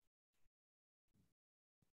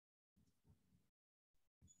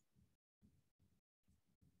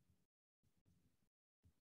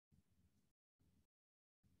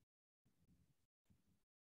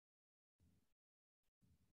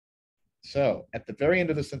 So at the very end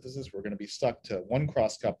of the synthesis, we're going to be stuck to one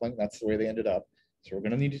cross coupling. That's the way they ended up. So we're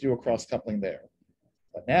going to need to do a cross coupling there.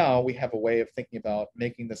 But now we have a way of thinking about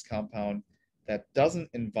making this compound that doesn't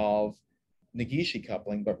involve Negishi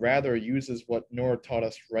coupling, but rather uses what Nora taught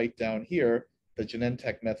us right down here, the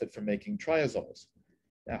Genentech method for making triazoles.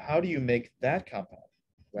 Now, how do you make that compound?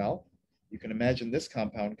 Well, you can imagine this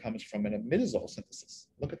compound comes from an imidazole synthesis.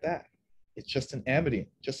 Look at that. It's just an amidine,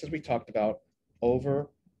 just as we talked about over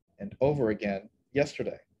and over again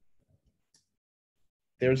yesterday.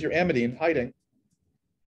 There's your amidine hiding.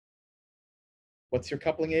 What's your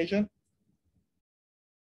coupling agent?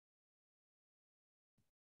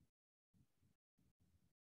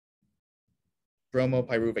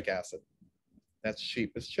 Bromopyruvic acid. That's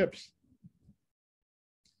cheap as chips.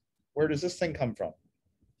 Where does this thing come from?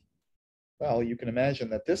 Well, you can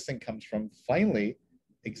imagine that this thing comes from, finally,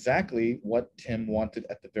 exactly what Tim wanted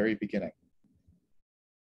at the very beginning.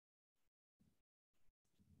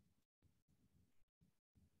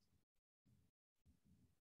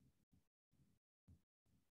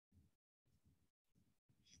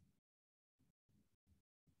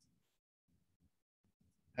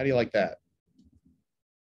 How do you like that?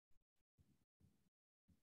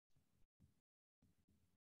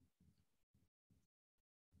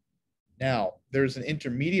 Now, there's an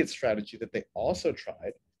intermediate strategy that they also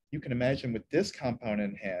tried. You can imagine with this compound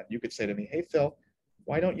in hand, you could say to me, hey, Phil,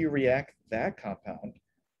 why don't you react that compound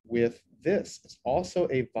with this? It's also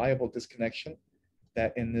a viable disconnection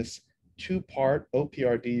that in this two-part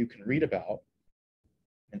OPRD you can read about,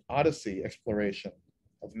 an Odyssey exploration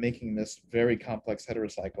of making this very complex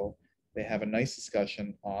heterocycle. They have a nice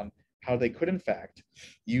discussion on how they could, in fact,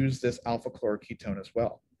 use this alpha chloroketone as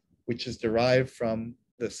well, which is derived from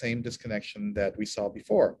the same disconnection that we saw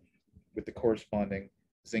before with the corresponding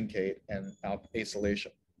zincate and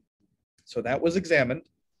acylation. So that was examined,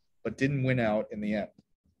 but didn't win out in the end.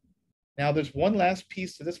 Now there's one last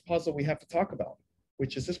piece to this puzzle we have to talk about,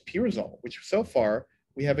 which is this pyrazole, which so far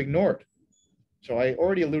we have ignored. So I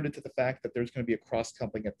already alluded to the fact that there's going to be a cross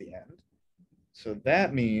coupling at the end. So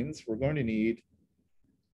that means we're going to need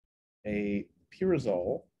a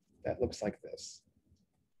pyrazole that looks like this.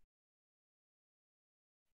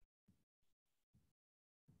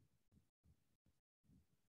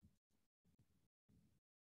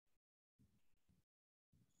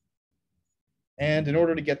 And in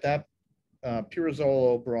order to get that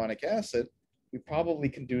pyrazole boronic acid, we probably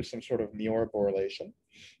can do some sort of neoborylation.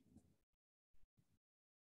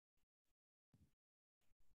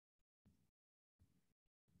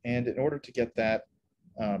 And in order to get that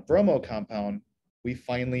bromo compound, we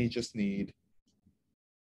finally just need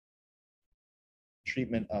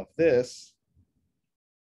treatment of this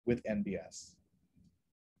with NBS.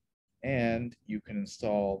 And you can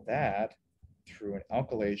install that through an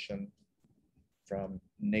alkylation from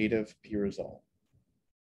native pyrazole.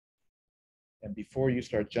 And before you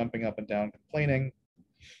start jumping up and down complaining,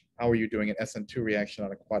 how are you doing an SN2 reaction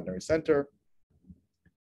on a quaternary center?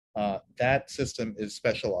 That system is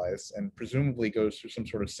specialized and presumably goes through some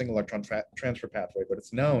sort of single electron transfer pathway, but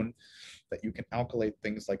it's known that you can alkylate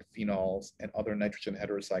things like phenols and other nitrogen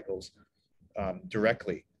heterocycles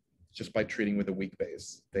directly just by treating with a weak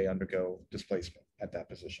base. They undergo displacement at that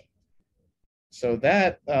position. So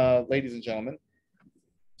that, ladies and gentlemen,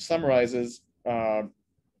 summarizes a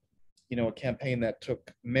campaign that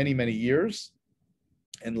took many, many years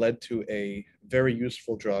and led to a very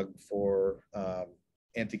useful drug for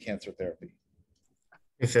anti-cancer therapy.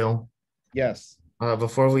 Hey, Phil. Yes.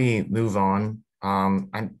 Before we move on,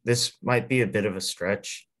 this might be a bit of a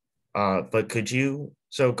stretch, but could you,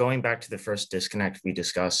 so going back to the first disconnect we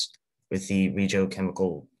discussed with the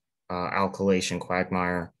regiochemical alkylation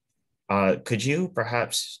quagmire, could you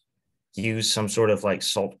perhaps use some sort of like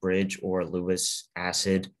salt bridge or Lewis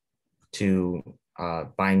acid to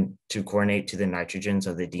bind to coordinate to the nitrogens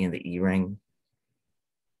of the D and the E ring,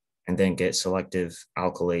 and then get selective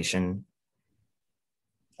alkylation.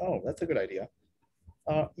 Oh, that's a good idea.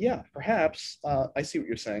 Yeah, perhaps. I see what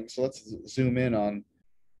you're saying. So let's zoom in on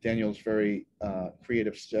Daniel's very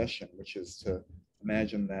creative suggestion, which is to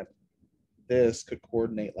imagine that this could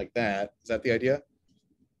coordinate like that. Is that the idea?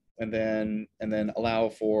 And then allow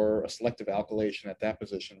for a selective alkylation at that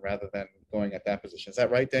position rather than going at that position. Is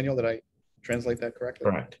that right, Daniel? Did I translate that correctly?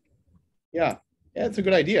 Correct. Yeah, it's a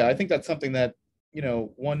good idea. I think that's something that,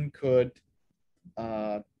 one could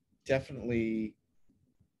definitely,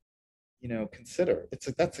 consider.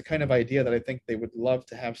 That's the kind of idea that I think they would love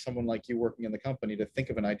to have someone like you working in the company to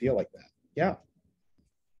think of an idea like that. Yeah.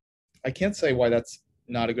 I can't say why that's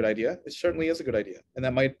not a good idea. It certainly is a good idea. And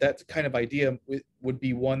that kind of idea would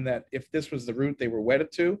be one that if this was the route they were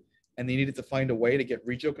wedded to and they needed to find a way to get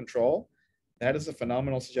regional control, that is a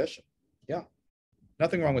phenomenal suggestion. Yeah.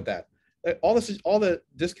 Nothing wrong with that. All the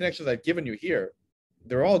disconnections I've given you here,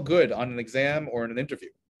 they're all good on an exam or in an interview,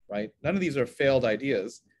 right? None of these are failed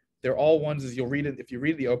ideas. They're all ones, as you'll read it, if you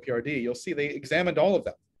read the OPRD, you'll see they examined all of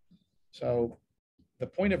them. So the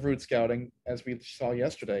point of route scouting, as we saw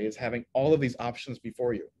yesterday, is having all of these options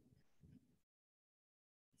before you.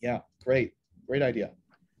 Yeah, great idea.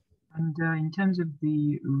 And in terms of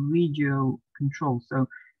the regio control, so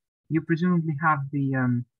you presumably have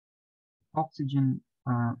the oxygen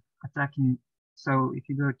attacking. So if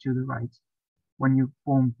you go to the right, when you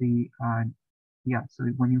form the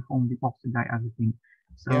when you form the oxidizing,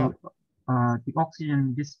 so the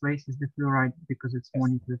oxygen displaces the fluoride because it's more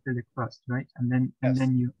nucleophilic first, right? And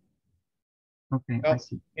then you. Okay, I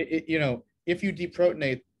see. If you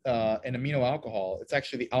deprotonate an amino alcohol, it's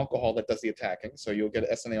actually the alcohol that does the attacking. So you'll get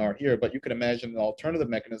SNAR here, but you could imagine an alternative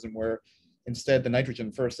mechanism where instead the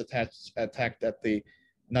nitrogen first attacked at the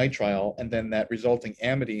nitrile, and then that resulting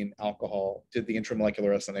amidine alcohol did the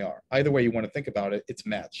intramolecular SNAR. Either way you want to think about it, it's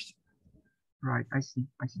matched. Right, I see.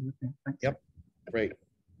 Okay, thanks. Yep, great.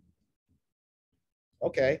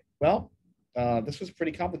 Okay, well, this was a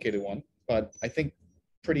pretty complicated one, but I think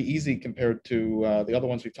pretty easy compared to the other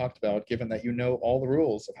ones we've talked about, given that you know all the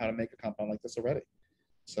rules of how to make a compound like this already.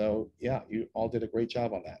 So yeah, you all did a great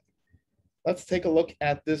job on that. Let's take a look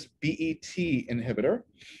at this BET inhibitor.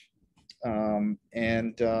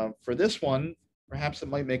 For this one, perhaps it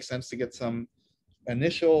might make sense to get some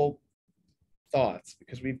initial thoughts,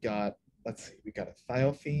 because we've got, let's see, we've got a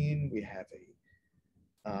thiophene, we have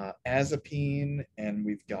a azapine, and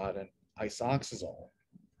we've got an isoxazole.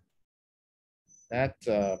 That,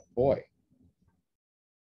 boy,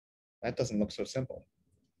 that doesn't look so simple.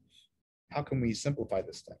 How can we simplify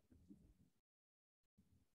this thing?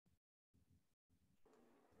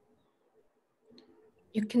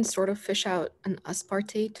 You can sort of fish out an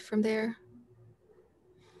aspartate from there.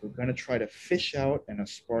 We're going to try to fish out an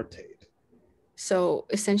aspartate. So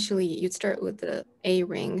essentially, you'd start with the A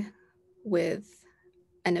ring with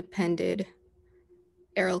an appended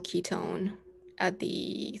aryl ketone at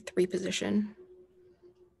the 3 position.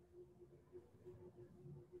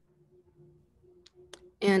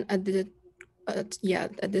 And at the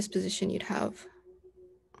at this position, you'd have.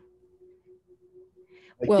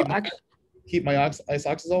 Keep my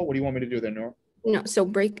isoxazole. What do you want me to do there, Nora? No, so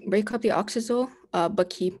break up the oxazole, but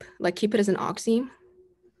keep it as an oxy.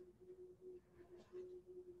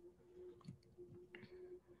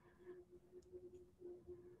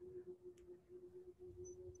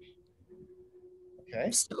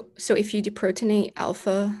 Okay. So if you deprotonate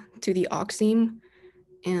alpha to the oxime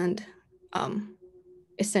and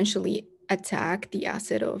essentially attack the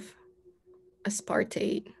acid of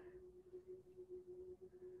aspartate.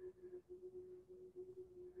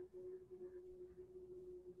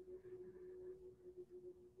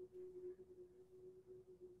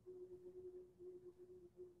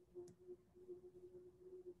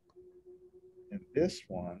 And this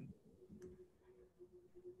one,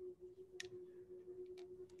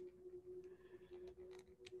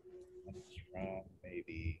 from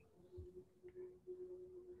maybe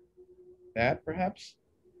that, perhaps?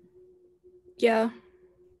 Yeah.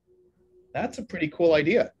 That's a pretty cool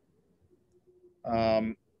idea.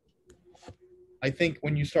 I think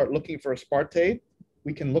when you start looking for aspartate,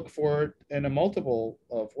 we can look for it in a multiple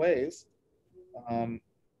of ways. I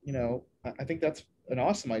think that's an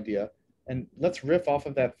awesome idea. And let's riff off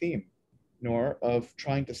of that theme, Nor, of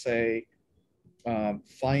trying to say,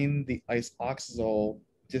 find the isoxazole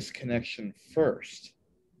disconnection first,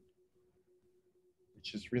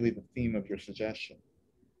 which is really the theme of your suggestion.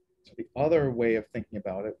 So the other way of thinking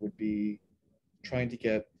about it would be trying to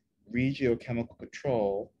get regiochemical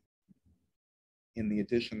control in the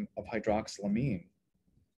addition of hydroxylamine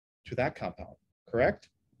to that compound, correct?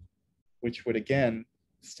 Which would again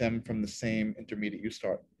stem from the same intermediate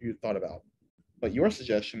you thought about. But your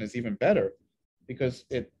suggestion is even better because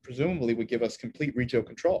it presumably would give us complete regio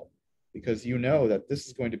control because you know that this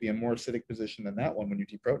is going to be a more acidic position than that one when you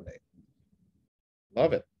deprotonate.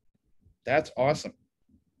 Love it. That's awesome.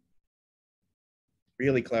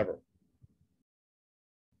 Really clever.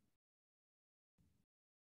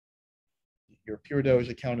 Your pure dosage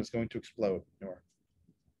account is going to explode, Noor.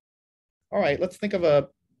 All right, let's think of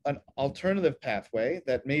an alternative pathway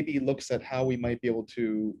that maybe looks at how we might be able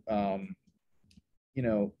to,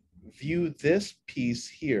 view this piece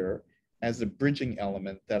here as a bridging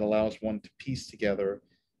element that allows one to piece together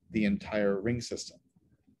the entire ring system.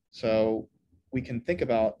 So we can think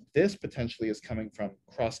about this potentially as coming from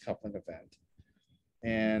cross-coupling event.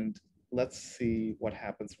 And let's see what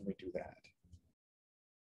happens when we do that.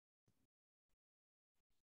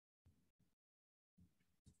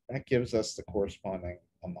 That gives us the corresponding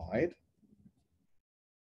amide.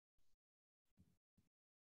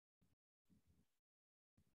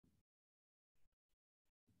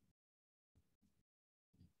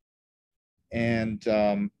 And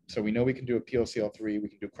so we know we can do a POCl3, we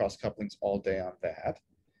can do cross couplings all day on that.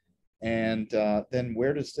 And then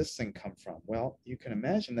where does this thing come from? Well, you can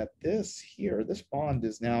imagine that this here, this bond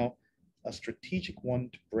is now a strategic one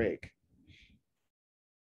to break.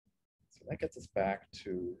 So that gets us back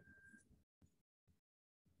to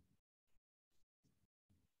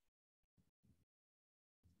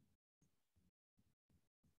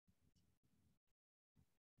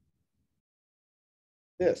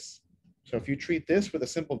this. So if you treat this with a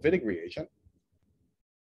simple Wittig reagent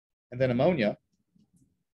and then ammonia,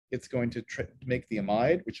 it's going to make the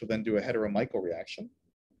amide, which will then do a heterocyclic reaction.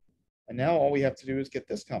 And now all we have to do is get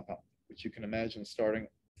this compound, which you can imagine starting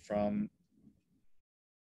from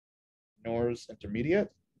Noor's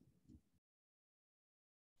intermediate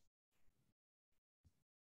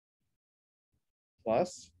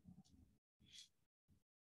plus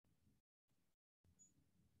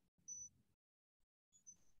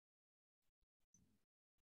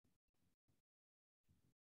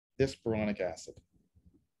this boronic acid.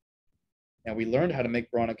 Now we learned how to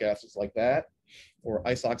make boronic acids like that, or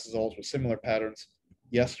isoxazoles with similar patterns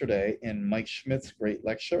yesterday in Mike Schmidt's great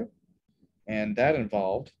lecture. And that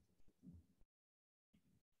involved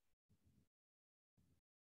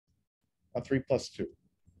a 3+2.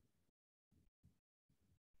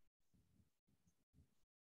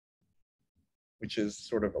 Which is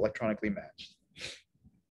sort of electronically matched.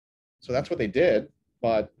 So that's what they did,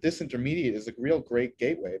 but this intermediate is a real great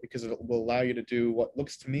gateway because it will allow you to do what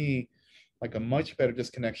looks to me like a much better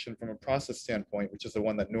disconnection from a process standpoint, which is the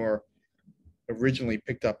one that Noor originally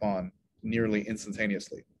picked up on nearly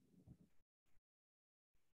instantaneously.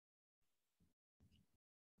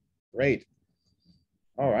 Great.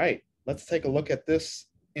 All right, let's take a look at this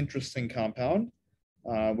interesting compound,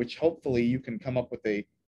 which hopefully you can come up with a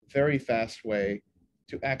very fast way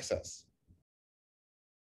to access.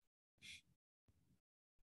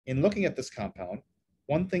 In looking at this compound,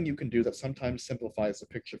 one thing you can do that sometimes simplifies the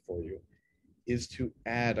picture for you is to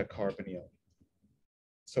add a carbonyl.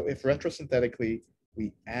 So if retrosynthetically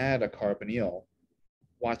we add a carbonyl,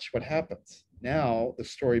 watch what happens. Now the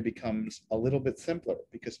story becomes a little bit simpler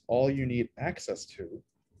because all you need access to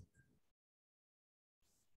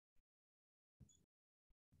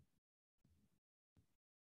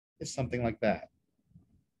is something like that,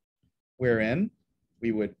 wherein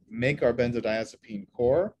we would make our benzodiazepine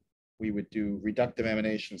core, we would do reductive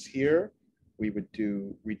aminations here, we would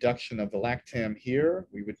do reduction of the lactam here,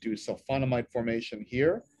 we would do sulfonamide formation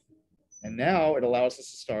here, and now it allows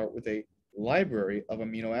us to start with a library of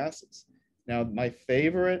amino acids. Now, my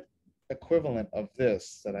favorite equivalent of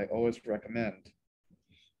this that I always recommend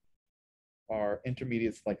are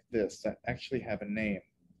intermediates like this that actually have a name.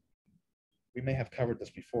 We may have covered this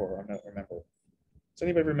before, I don't remember. Does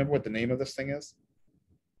anybody remember what the name of this thing is?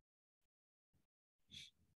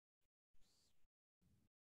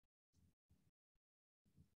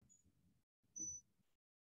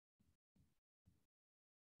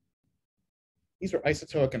 These are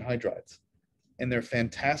isotoic anhydrides, and they're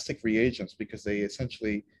fantastic reagents because they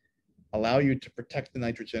essentially allow you to protect the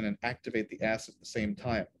nitrogen and activate the acid at the same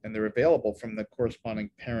time. And they're available from the corresponding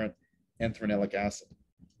parent anthranilic acid.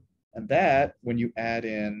 And that, when you add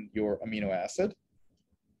in your amino acid,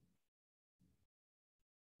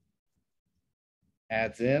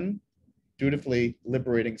 adds in, dutifully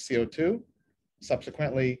liberating CO2,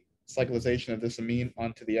 subsequently cyclization of this amine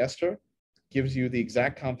onto the ester, gives you the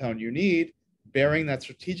exact compound you need, bearing that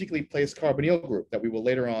strategically placed carbonyl group that we will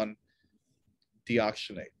later on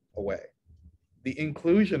deoxygenate away. The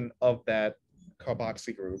inclusion of that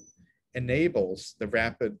carboxy group enables the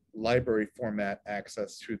rapid library format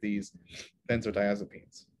access to these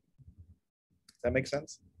benzodiazepines. Does that make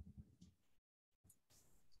sense?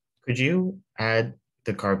 Could you add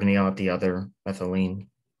the carbonyl at the other methylene?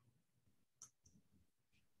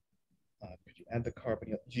 Could you add the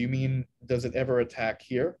carbonyl? Do you mean, does it ever attack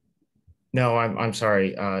here? No, I'm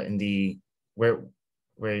sorry. In the where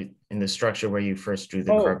in the structure where you first drew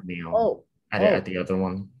the carbonyl, add it at the other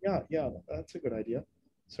one. Yeah, that's a good idea.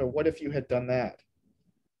 So what if you had done that?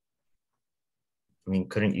 I mean,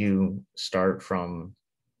 couldn't you start from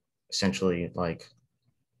essentially like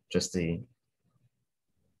just the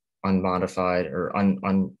unmodified or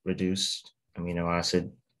unreduced amino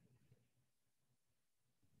acid?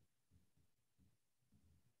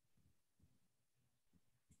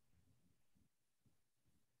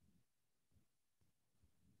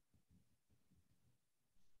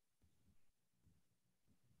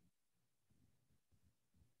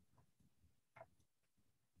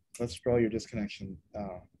 Let's draw your disconnection,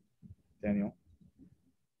 Daniel.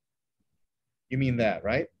 You mean that,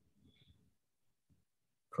 right?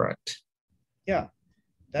 Correct. Yeah,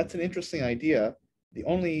 that's an interesting idea. The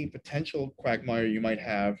only potential quagmire you might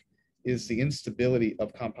have is the instability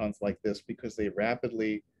of compounds like this because they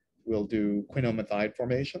rapidly will do quinomethide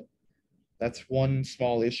formation. That's one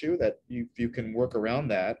small issue that you can work around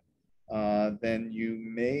that, then you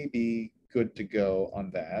may be good to go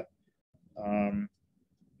on that.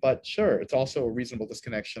 But sure, it's also a reasonable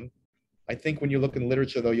disconnection. I think when you look in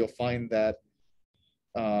literature, though, you'll find that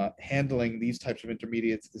handling these types of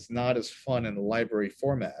intermediates is not as fun in the library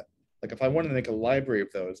format. Like if I wanted to make a library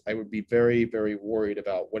of those, I would be very, very worried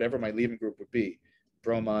about whatever my leaving group would be.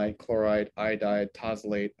 Bromide, chloride, iodide,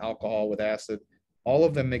 tosylate, alcohol with acid, all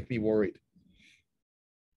of them make me worried.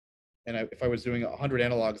 And if I was doing 100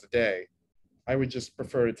 analogs a day, I would just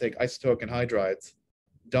prefer to take isotoic anhydrides,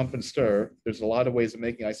 dump and stir. There's a lot of ways of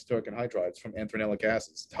making isotoic anhydrides from anthranilic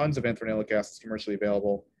acids. Tons of anthranilic acids commercially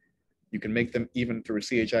available. You can make them even through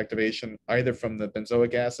CH activation, either from the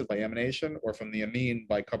benzoic acid by amination or from the amine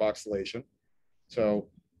by carboxylation. So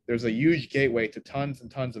there's a huge gateway to tons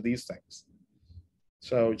and tons of these things.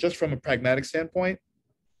 So just from a pragmatic standpoint,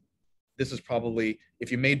 this is probably,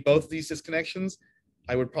 if you made both of these disconnections,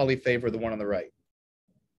 I would probably favor the one on the right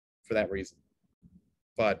for that reason.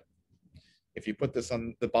 But if you put this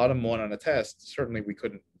on the bottom one on a test, certainly we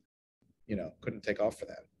couldn't take off for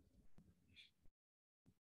that.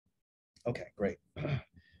 Okay, great.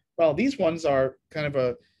 Well, these ones are kind of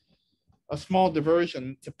a small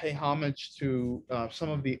diversion to pay homage to some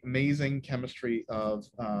of the amazing chemistry of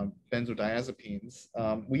benzodiazepines.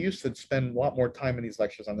 We used to spend a lot more time in these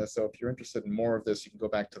lectures on this, so if you're interested in more of this, you can go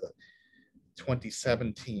back to the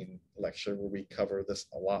 2017 lecture where we cover this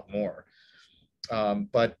a lot more.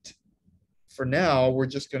 But for now, we're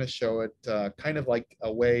just going to show it kind of like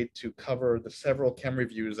a way to cover the several chem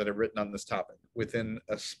reviews that are written on this topic within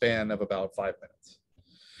a span of about 5 minutes.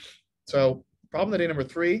 So problem day number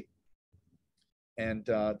 3, and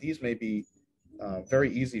these may be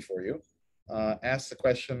very easy for you. Ask the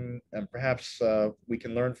question, and perhaps we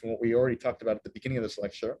can learn from what we already talked about at the beginning of this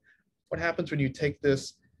lecture. What happens when you take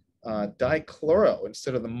this dichloro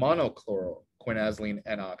instead of the monochloroquinazoline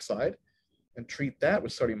N oxide and treat that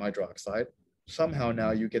with sodium hydroxide? Somehow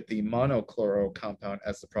now you get the monochloro compound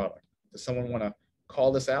as the product. Does someone want to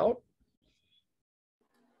call this out?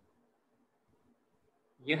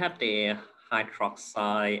 You have the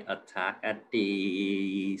hydroxide attack at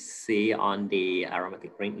the C on the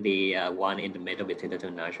aromatic ring, the one in the middle between the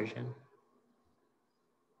two nitrogen.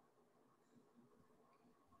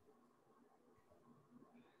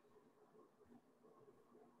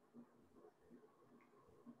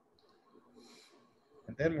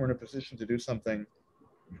 And then we're in a position to do something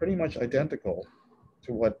pretty much identical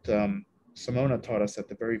to what Simona taught us at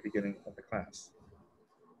the very beginning of the class.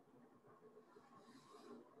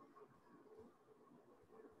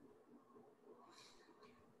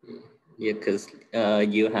 Yeah, because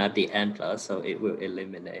you have the N plus, so it will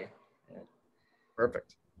eliminate. Yeah.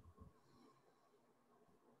 Perfect.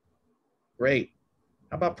 Great.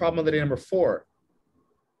 How about problem of the day number 4?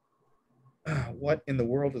 What in the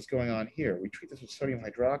world is going on here? We treat this with sodium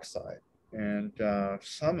hydroxide, and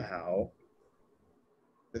somehow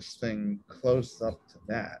this thing closes up to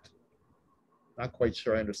that. Not quite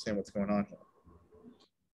sure I understand what's going on here.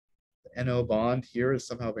 The NO bond here has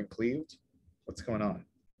somehow been cleaved. What's going on?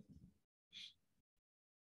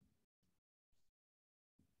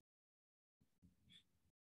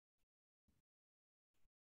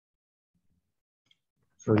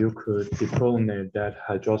 So you could deprotonate that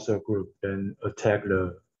hydroxyl group and attack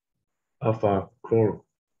the alpha chloro.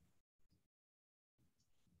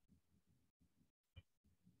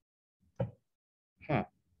 Huh.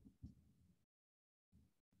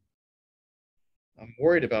 I'm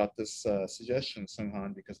worried about this suggestion,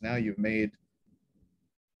 Sunghan, because now you've made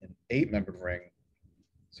an 8-membered ring.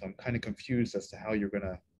 So I'm kind of confused as to how you're going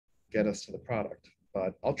to get us to the product,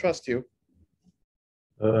 but I'll trust you.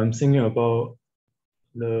 I'm thinking about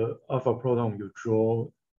the alpha proton you draw,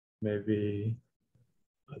 maybe,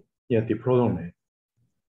 deprotonate.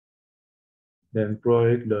 Then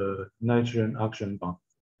break the nitrogen oxygen bond.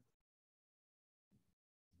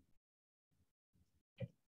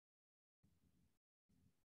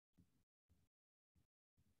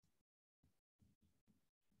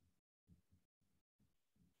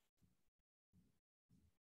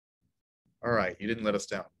 All right, you didn't let us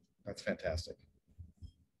down. That's fantastic.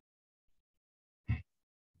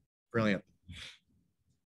 Brilliant.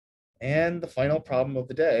 And the final problem of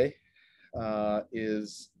the day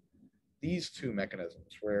is these two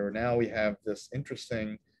mechanisms, where now we have this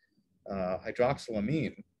interesting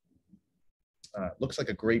hydroxylamine. Looks like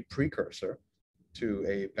a great precursor to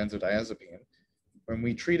a benzodiazepine. When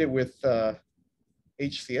we treat it with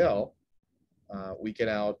HCl, we get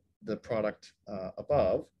out the product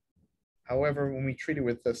above. However, when we treat it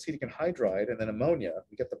with acetic anhydride and then ammonia,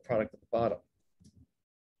 we get the product at the bottom.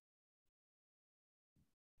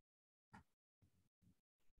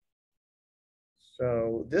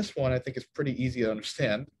 So this one I think is pretty easy to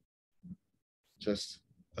understand, just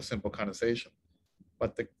a simple condensation.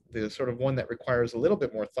 But the sort of one that requires a little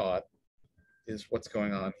bit more thought is what's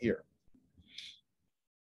going on here.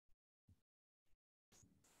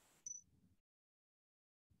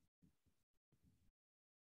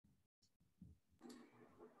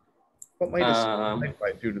 What might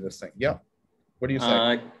I do to this thing? Yeah. What do you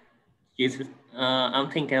say?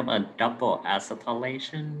 I'm thinking of a double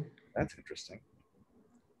acetylation. That's interesting.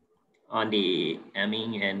 On the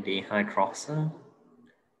amine and the hydroxyl.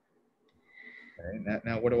 Okay,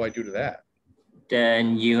 now what do I do to that?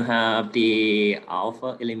 Then you have the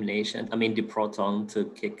alpha elimination, the proton to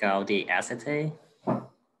kick out the acetate.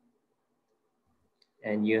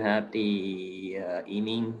 And you have the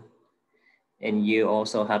amine. And you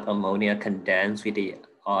also have ammonia condensed with the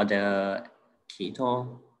other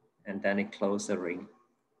ketone. And then it closes the ring.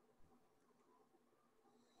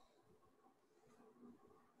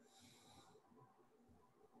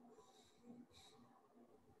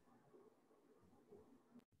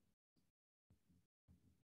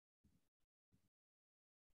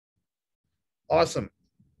 Awesome.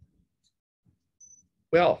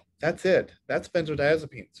 Well, that's it. That's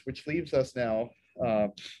benzodiazepines, which leaves us now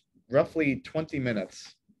roughly 20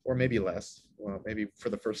 minutes, or maybe less. Well, maybe for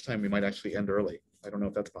the first time, we might actually end early. I don't know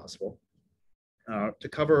if that's possible. To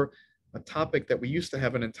cover a topic that we used to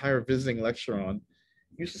have an entire visiting lecture on.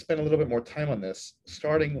 We used to spend a little bit more time on this.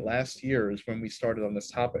 Starting last year is when we started on this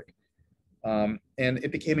topic. And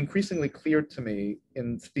it became increasingly clear to me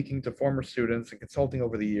in speaking to former students and consulting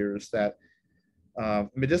over the years that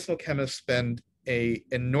medicinal chemists spend an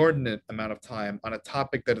inordinate amount of time on a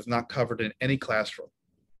topic that is not covered in any classroom.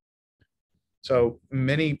 So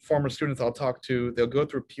many former students I'll talk to, they'll go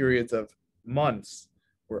through periods of months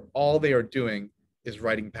where all they are doing is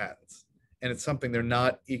writing patents. And it's something they're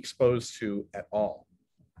not exposed to at all.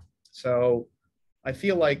 So I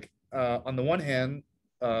feel like on the one hand,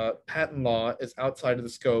 patent law is outside of the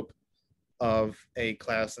scope of a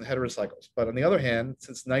class in heterocycles. But on the other hand,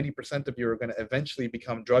 since 90% of you are going to eventually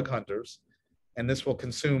become drug hunters, and this will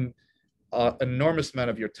consume an enormous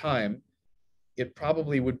amount of your time, it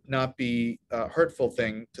probably would not be a hurtful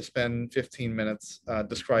thing to spend 15 minutes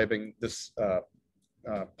describing this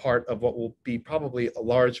part of what will be probably a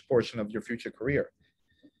large portion of your future career.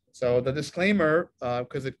 So the disclaimer,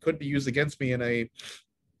 because it could be used against me in a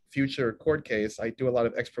future court case, I do a lot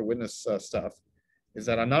of expert witness stuff, is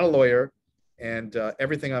that I'm not a lawyer, and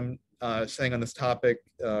everything I'm saying on this topic,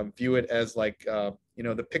 view it as like,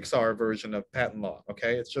 the Pixar version of patent law,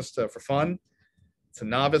 okay? It's just for fun. It's a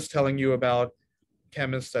novice telling you about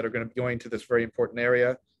chemists that are going to be going to this very important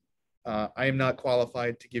area. I am not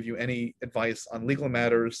qualified to give you any advice on legal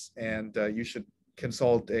matters, and you should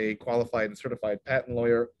consult a qualified and certified patent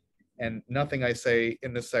lawyer. And nothing I say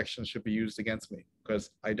in this section should be used against me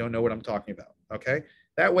because I don't know what I'm talking about, okay?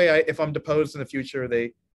 That way, if I'm deposed in the future,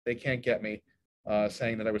 they can't get me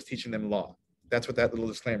saying that I was teaching them law. That's what that little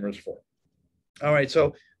disclaimer is for. All right,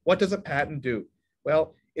 so what does a patent do?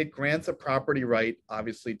 Well, it grants a property right,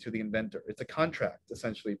 obviously, to the inventor. It's a contract,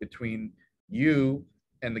 essentially, between you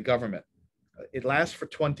and the government. It lasts for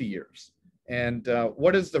 20 years. And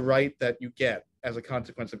what is the right that you get as a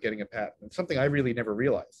consequence of getting a patent? And something I really never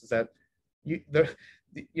realized is that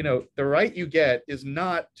the right you get is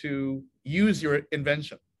not to use your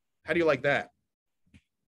invention. How do you like that?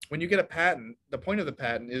 When you get a patent, the point of the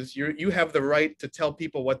patent is you have the right to tell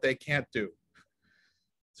people what they can't do.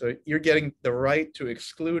 So you're getting the right to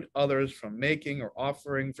exclude others from making or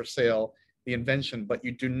offering for sale the invention, but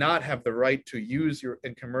you do not have the right to use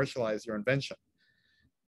and commercialize your invention.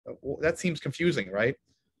 Well, that seems confusing, right?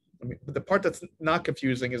 I mean, the part that's not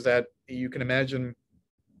confusing is that you can imagine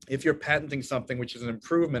if you're patenting something which is an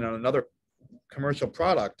improvement on another commercial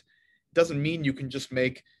product, it doesn't mean you can just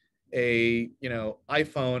make a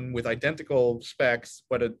iPhone with identical specs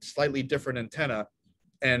but a slightly different antenna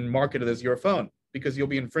and market it as your phone, because you'll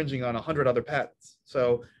be infringing on 100 other patents.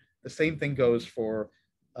 So the same thing goes for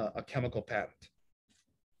a chemical patent.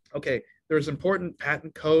 Okay, there's important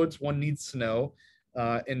patent codes one needs to know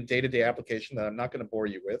in day-to-day application that I'm not going to bore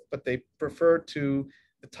you with, but they refer to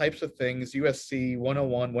the types of things USC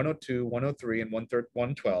 101, 102, 103, and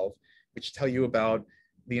 112, which tell you about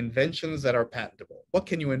the inventions that are patentable. What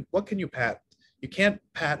can you patent? You can't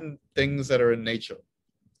patent things that are in nature,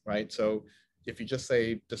 right? So if you just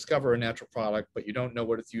say discover a natural product, but you don't know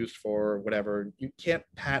what it's used for or whatever, you can't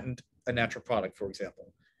patent a natural product, for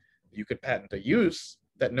example. You could patent a use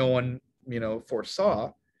that no one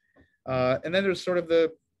foresaw. And then there's sort of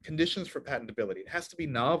the conditions for patentability. It has to be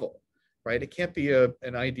novel, right? It can't be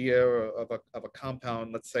an idea of a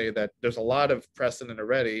compound, let's say, that there's a lot of precedent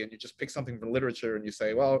already, and you just pick something from literature and you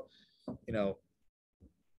say, well,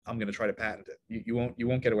 I'm going to try to patent it. You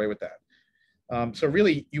won't get away with that. So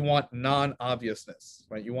really, you want non-obviousness,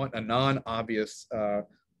 right? You want a non-obvious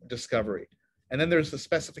discovery. And then there's the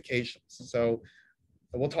specifications. So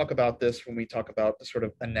we'll talk about this when we talk about the sort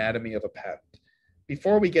of anatomy of a patent.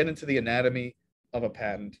 Before we get into the anatomy of a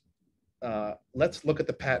patent, let's look at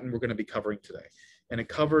the patent we're going to be covering today. And it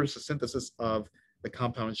covers the synthesis of the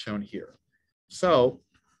compound shown here. So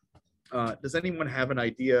does anyone have an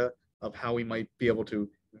idea of how we might be able to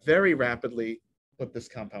very rapidly put this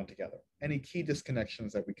compound together? Any key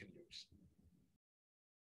disconnections that we can use?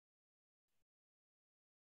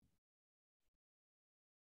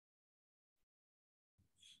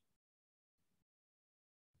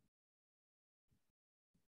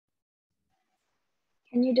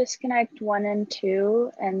 Can you disconnect 1 and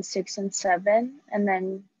 2 and 6 and 7 and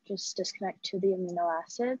then just disconnect to the amino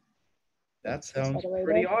acid? That sounds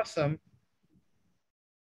pretty awesome.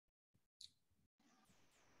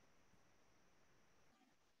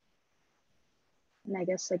 And I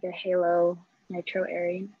guess like a halo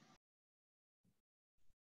nitroarine.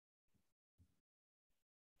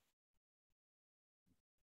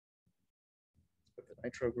 Put the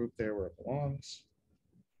nitro group there where it belongs.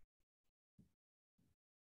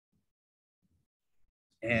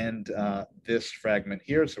 And this fragment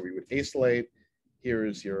here, so we would acylate.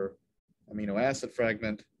 Here's your amino acid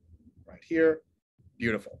fragment right here.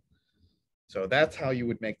 Beautiful. So that's how you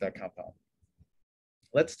would make that compound.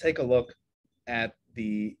 Let's take a look at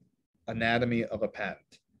the anatomy of a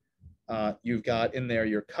patent. You've got in there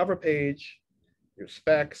your cover page, your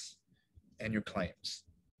specs, and your claims.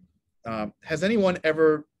 Has anyone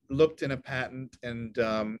ever looked in a patent and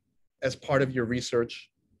as part of your research?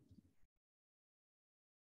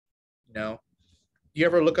 No? Do you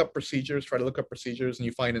ever look up procedures, try to look up procedures, and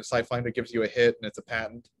you find in SciFinder gives you a hit and it's a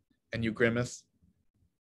patent and you grimace?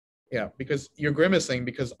 Yeah, because you're grimacing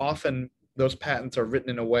because often those patents are written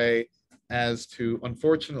in a way as to,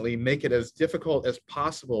 unfortunately, make it as difficult as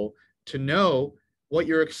possible to know what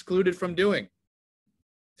you're excluded from doing.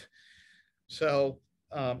 So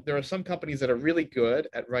there are some companies that are really good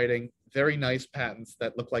at writing very nice patents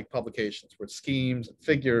that look like publications with schemes and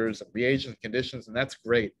figures and reagents and conditions, and that's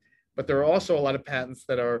great. But there are also a lot of patents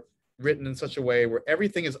that are written in such a way where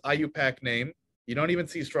everything is IUPAC name, you don't even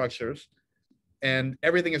see structures, and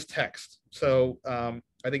everything is text. So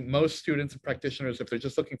I think most students and practitioners, if they're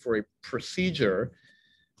just looking for a procedure,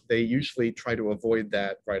 they usually try to avoid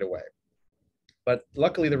that right away. But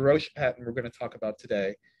luckily, the Roche patent we're going to talk about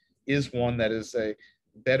today is one that is a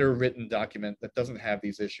better written document that doesn't have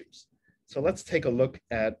these issues. So let's take a look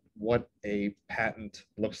at what a patent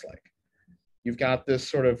looks like. You've got this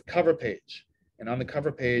sort of cover page. And on the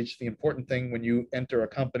cover page, the important thing when you enter a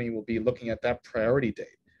company will be looking at that priority date.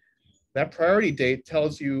 That priority date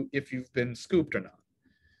tells you if you've been scooped or not.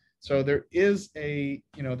 So there is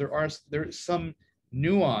there is some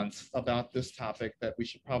nuance about this topic that we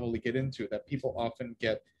should probably get into that people often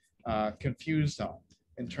get confused on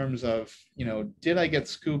in terms of, did I get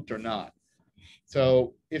scooped or not?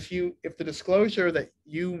 So if the disclosure that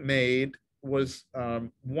you made was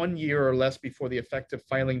 1 year or less before the effective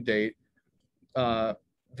filing date,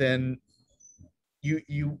 then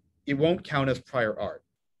it won't count as prior art.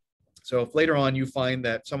 So if later on you find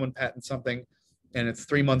that someone patents something and it's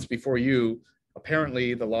 3 months before you,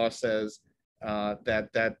 apparently the law says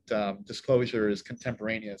that disclosure is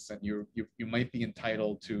contemporaneous and you might be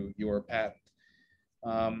entitled to your patent.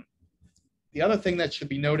 The other thing that should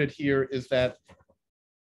be noted here is that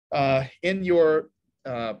in your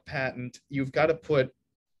patent, you've got to put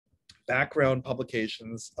background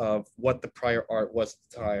publications of what the prior art was at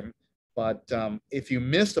the time. But if you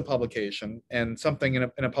missed a publication and something in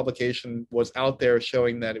a publication was out there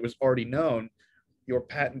showing that it was already known, your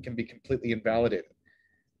patent can be completely invalidated.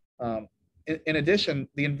 In addition,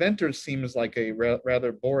 the inventor seems like a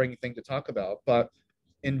rather boring thing to talk about, but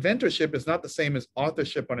inventorship is not the same as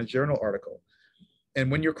authorship on a journal article.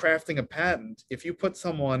 And when you're crafting a patent, if you put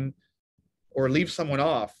someone or leave someone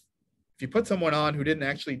off, if you put someone on who didn't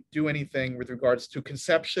actually do anything with regards to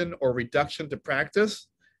conception or reduction to practice,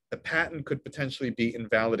 the patent could potentially be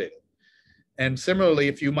invalidated. And similarly,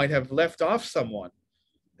 if you might have left off someone,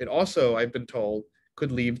 it also, I've been told,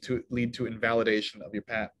 could lead to invalidation of your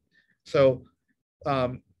patent. So,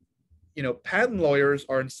 patent lawyers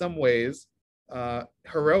are in some ways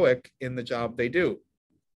heroic in the job they do.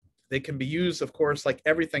 They can be used, of course, like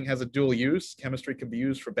everything has a dual use. Chemistry can be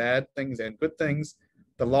used for bad things and good things.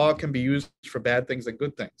 The law can be used for bad things and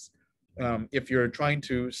good things. If you're trying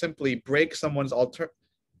to simply break someone's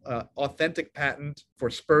authentic patent for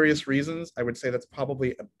spurious reasons, I would say that's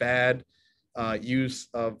probably a bad use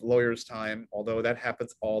of lawyers' time, although that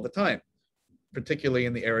happens all the time, particularly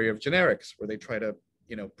in the area of generics, where they try to,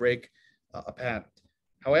 break a patent.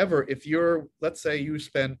 However, if let's say you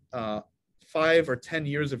spent 5 or 10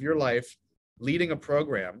 years of your life leading a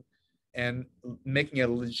program and making a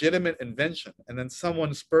legitimate invention, and then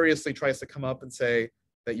someone spuriously tries to come up and say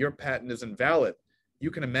that your patent is invalid,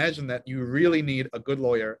 you can imagine that you really need a good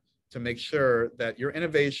lawyer to make sure that your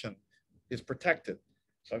innovation is protected.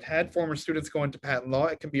 So I've had former students go into patent law.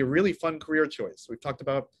 It can be a really fun career choice. We've talked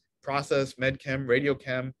about process, med chem, radio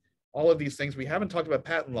chem, all of these things. We haven't talked about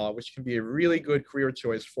patent law, which can be a really good career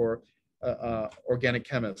choice for organic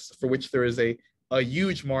chemists, for which there is a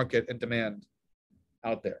huge market and demand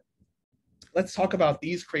out there. Let's talk about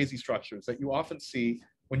these crazy structures that you often see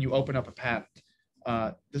when you open up a patent.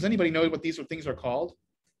 Does anybody know what these things are called?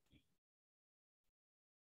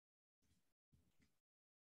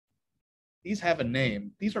 These have a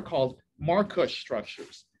name. These are called Marcus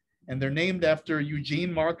structures, and they're named after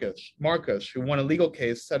Eugene Marcus, who won a legal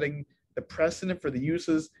case setting the precedent for the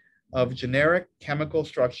uses of generic chemical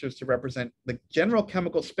structures to represent the general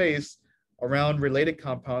chemical space around related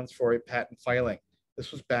compounds for a patent filing.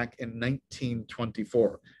 This was back in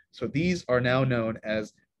 1924. So these are now known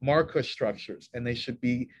as Marcus structures, and they should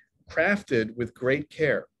be crafted with great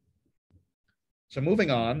care. So moving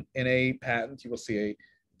on, in a patent, you will see a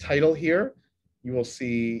title here. You will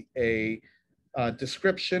see a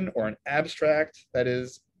description or an abstract. That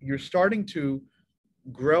is, you're starting to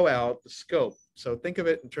grow out the scope. So think of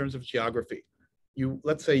it in terms of geography.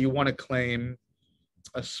 Let's say you want to claim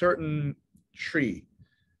a certain tree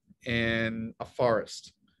in a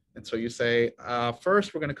forest. And so you say,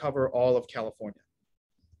 first, we're going to cover all of California.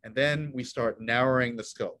 And then we start narrowing the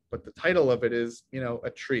scope. But the title of it is, a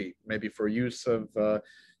tree, maybe for use of,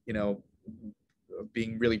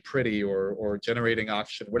 being really pretty or generating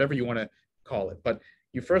oxygen, whatever you want to call it. But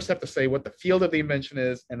you first have to say what the field of the invention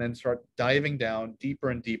is, and then start diving down deeper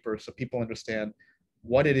and deeper so people understand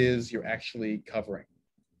what it is you're actually covering.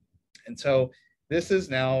 And so this is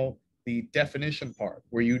now the definition part,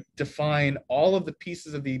 where you define all of the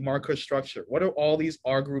pieces of the Marcus structure. What do all these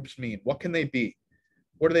R groups mean? What can they be?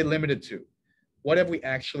 What are they limited to? What have we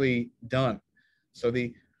actually done? So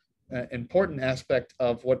the important aspect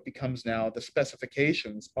of what becomes now the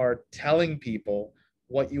specifications are telling people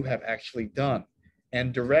what you have actually done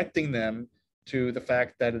and directing them to the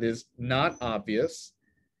fact that it is not obvious,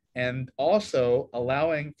 and also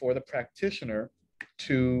allowing for the practitioner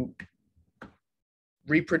to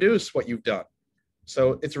reproduce what you've done.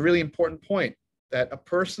 So it's a really important point that a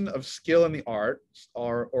person of skill in the art,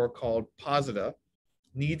 or called posita,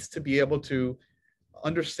 needs to be able to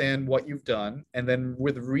understand what you've done, and then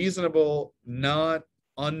with reasonable, not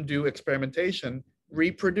undue experimentation,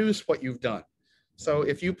 reproduce what you've done. So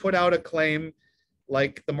if you put out a claim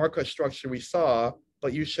like the Marcus structure we saw,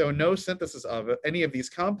 but you show no synthesis of any of these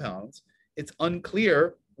compounds, it's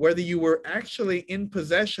unclear whether you were actually in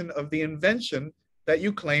possession of the invention that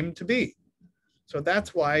you claimed to be. So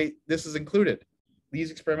that's why this is included.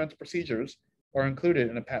 These experimental procedures are included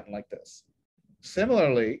in a patent like this.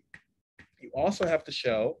 Similarly, You also have to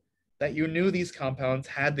show that you knew these compounds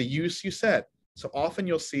had the use you said. So often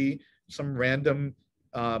you'll see some random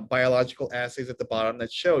biological assays at the bottom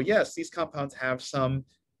that show, yes, these compounds have some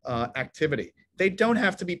activity. They don't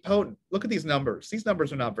have to be potent. Look at these numbers. These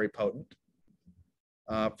numbers are not very potent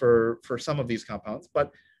for some of these compounds,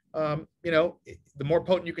 but you know, the more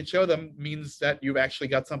potent you can show them means that you've actually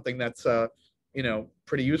got something that's you know,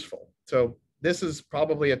 pretty useful. So this is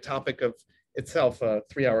probably a topic of itself, a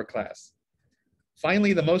 3-hour class.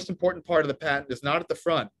 Finally, the most important part of the patent is not at the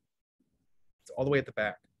front, it's all the way at the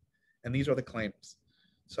back. And these are the claims.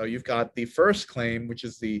 So you've got the first claim, which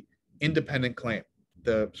is the independent claim,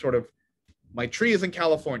 the sort of, my tree is in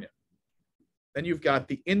California. Then you've got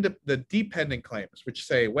the dependent claims, which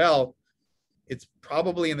say, well, it's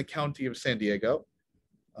probably in the county of San Diego.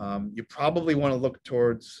 You probably want to look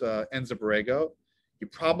towards Enza Borrego. You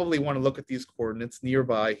probably want to look at these coordinates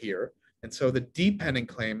nearby here. And so the dependent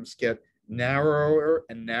claims get narrower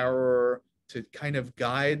and narrower to kind of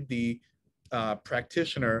guide the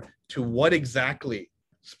practitioner to what exactly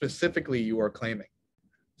specifically you are claiming.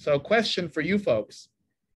 So question for you folks,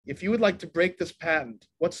 if you would like to break this patent,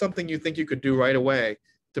 what's something you think you could do right away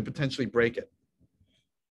to potentially break it?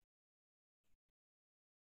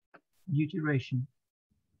 Deuteration.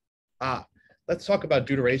 Let's talk about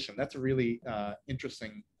deuteration. That's a really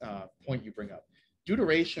interesting point you bring up.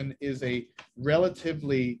 Deuteration is a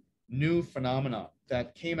relatively new phenomenon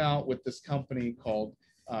that came out with this company called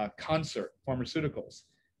Concert Pharmaceuticals.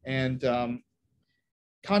 And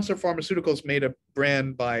Concert Pharmaceuticals made a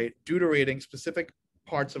brand by deuterating specific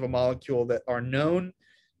parts of a molecule that are known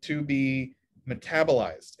to be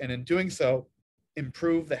metabolized, and in doing so,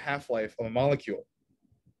 improve the half-life of a molecule.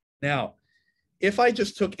 Now, if I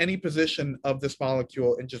just took any position of this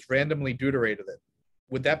molecule and just randomly deuterated it,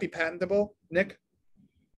 would that be patentable, Nick?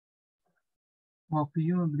 Well,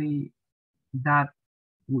 presumably that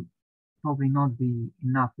would probably not be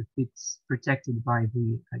enough if it's protected by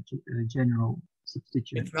the general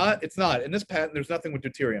substituent. It's not. In this patent, there's nothing with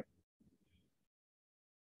deuterium.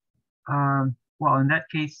 Well, in that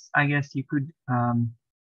case, I guess you could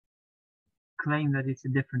claim that it's a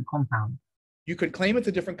different compound. You could claim it's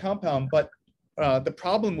a different compound, but the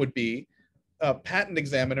problem would be a patent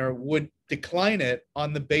examiner would decline it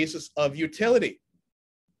on the basis of utility.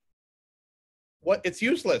 It's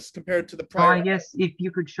useless compared to the prior. So I guess if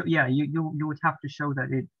you could show, yeah, you would have to show that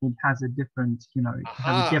it has a different, you know, it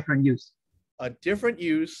has a different use. A different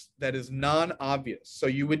use that is non-obvious. So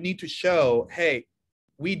you would need to show, hey,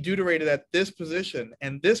 we deuterated at this position,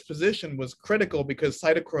 and this position was critical because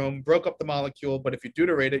cytochrome broke up the molecule, but if you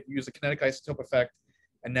deuterate it, you use a kinetic isotope effect,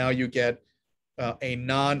 and now you get a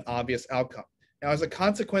non-obvious outcome. Now, as a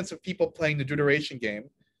consequence of people playing the deuteration game,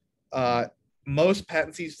 most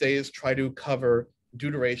patents these days try to cover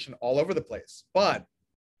deuteration all over the place, but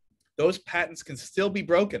those patents can still be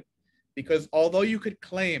broken because although you could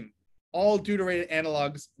claim all deuterated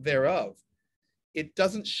analogs thereof, it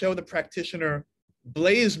doesn't show the practitioner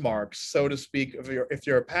blaze marks, so to speak, if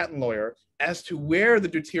you're a patent lawyer, as to where the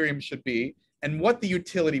deuterium should be and what the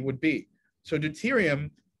utility would be. So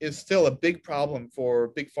deuterium is still a big problem for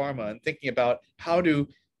big pharma and thinking about how to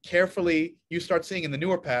carefully, you start seeing in the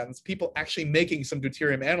newer patents, people actually making some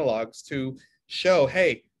deuterium analogs to show,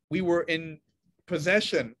 hey, we were in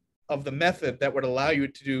possession of the method that would allow you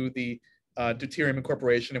to do the deuterium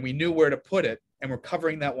incorporation, and we knew where to put it, and we're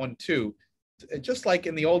covering that one too. Just like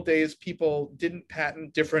in the old days, people didn't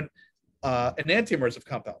patent different enantiomers of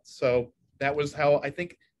compounds. So that was how I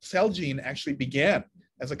think Celgene actually began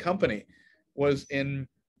as a company, was in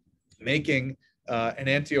making an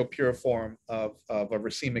enantiopure form of a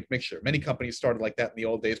racemic mixture. Many companies started like that in the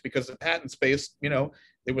old days because the patent space, you know,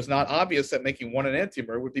 it was not obvious that making one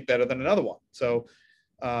enantiomer would be better than another one. So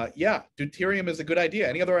yeah, deuterium is a good idea.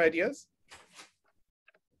 Any other ideas?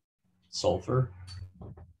 Sulfur.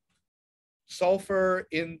 Sulfur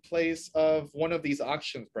in place of one of these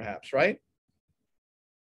oxygens, perhaps, right?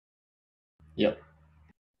 Yep.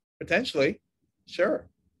 Potentially, sure.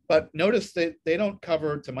 But notice that they don't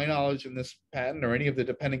cover, to my knowledge, in this patent or any of the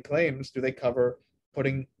dependent claims, do they cover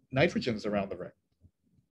putting nitrogens around the ring?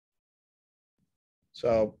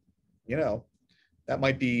 So, you know, that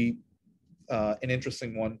might be an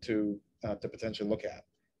interesting one to potentially look at.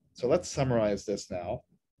 So let's summarize this now.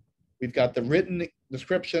 We've got the written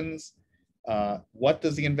descriptions. What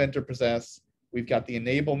does the inventor possess? We've got the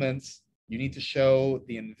enablements. You need to show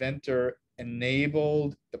the inventor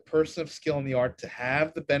enabled the person of skill in the art to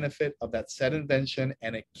have the benefit of that said invention,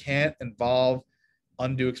 and it can't involve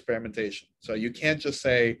undue experimentation. So you can't just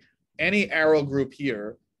say any aryl group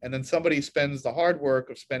here And then somebody spends the hard work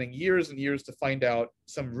of spending years and years to find out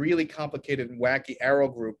some really complicated and wacky arrow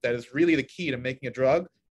group that is really the key to making a drug.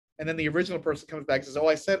 And then the original person comes back and says, oh,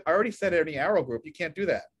 I already said any arrow group. You can't do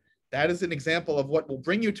that. That is an example of what will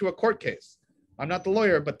bring you to a court case. I'm not the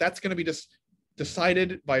lawyer, but that's going to be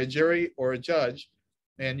decided by a jury or a judge,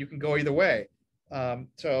 and you can go either way.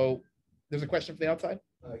 So there's a question from the outside?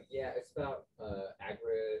 Yeah, it's about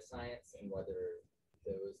agri-science and whether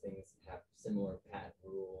those things have similar patent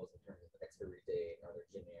rules in terms of expiry date. Are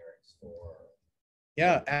there generics for?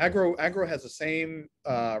 Yeah, agro has the same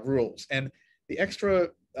rules. And the extra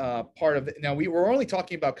part of it, now we were only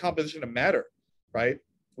talking about composition of matter, right?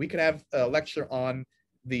 We could have a lecture on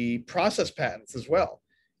the process patents as well.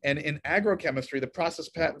 And in agrochemistry, the process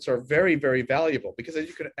patents are very, very valuable because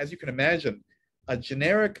as you can imagine, a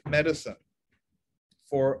generic medicine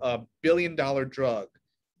for a $1 billion drug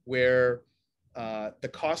where the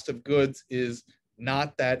cost of goods is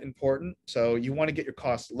not that important. So you want to get your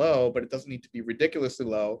costs low, but it doesn't need to be ridiculously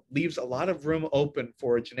low, leaves a lot of room open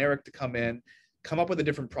for a generic to come in, come up with a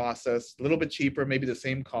different process, a little bit cheaper, maybe the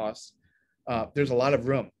same cost. There's a lot of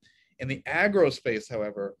room. In the agro space,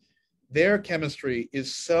 however, their chemistry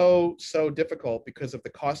is so difficult because of the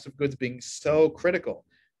cost of goods being so critical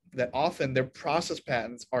that often their process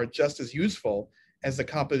patents are just as useful as the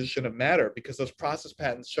composition of matter, because those process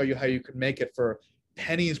patents show you how you can make it for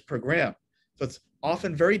pennies per gram. So it's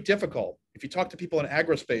often very difficult. If you talk to people in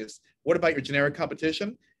agro space, what about your generic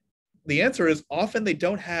competition? The answer is often they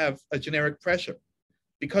don't have a generic pressure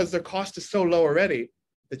because their cost is so low already.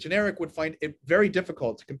 The generic would find it very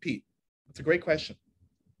difficult to compete. It's a great question.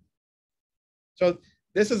 So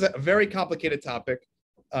this is a very complicated topic.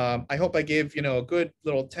 I hope I gave a good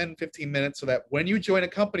little 10, 15 minutes so that when you join a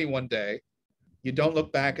company one day, you don't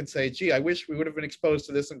look back and say, gee, I wish we would have been exposed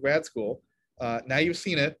to this in grad school. Now you've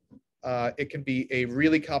seen it. It can be a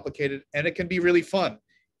really complicated, and it can be really fun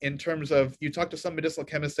in terms of, you talk to some medicinal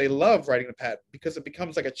chemists, they love writing a patent because it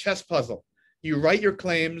becomes like a chess puzzle. You write your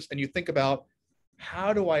claims and you think about,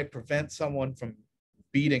 how do I prevent someone from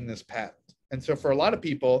beating this patent? And so for a lot of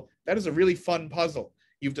people, that is a really fun puzzle.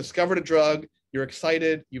 You've discovered a drug, you're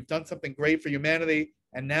excited, you've done something great for humanity,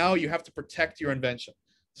 and now you have to protect your invention.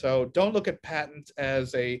 So don't look at patents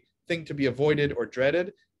as a thing to be avoided or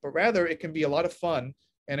dreaded, but rather it can be a lot of fun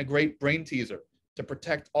and a great brain teaser to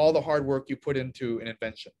protect all the hard work you put into an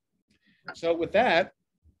invention. So with that,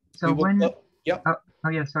 so yep. Oh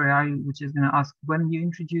yeah, sorry, I was just going to ask, when you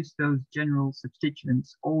introduce those general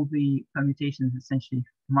substituents, all the permutations essentially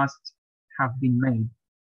must have been made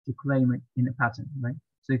to claim it in a patent, right?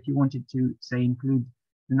 So if you wanted to, say, include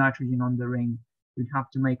the nitrogen on the ring, you'd have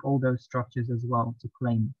to make all those structures as well to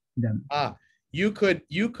claim them. You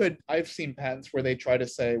could, I've seen patents where they try to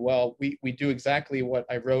say, well, we do exactly what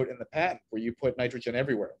I wrote in the patent, where you put nitrogen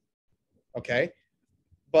everywhere, okay?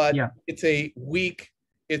 But yeah, it's a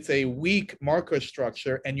weak marker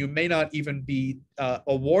structure, and you may not even be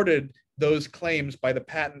awarded those claims by the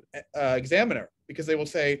patent examiner, because they will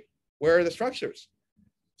say, where are the structures?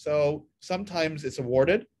 So sometimes it's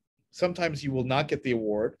awarded, sometimes you will not get the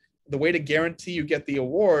award. The way to guarantee you get the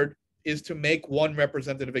award is to make one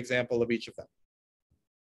representative example of each of them.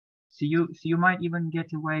 So you might even get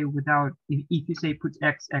away without, if you say put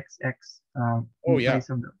XXX in place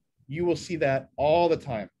of them. You will see that all the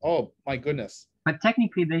time. Oh my goodness. But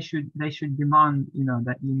technically they should demand,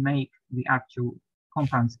 that you make the actual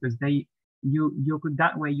compounds, because you could,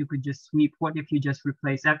 that way you could just sweep. What if you just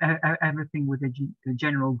replace everything with a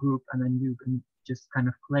general group, and then you can just kind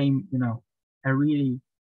of claim, a really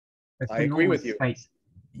I agree with you. Space.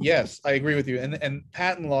 Yes, I agree with you. And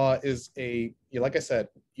patent law is like I said,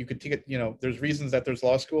 you could take it, there's reasons that there's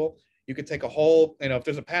law school. You could take a whole, if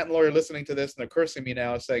there's a patent lawyer listening to this and they're cursing me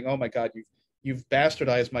now saying, oh my God, you've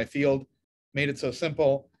bastardized my field, made it so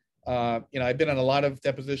simple. I've been on a lot of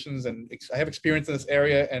depositions and I have experience in this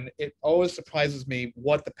area, and it always surprises me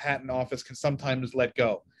what the patent office can sometimes let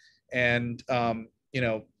go. And,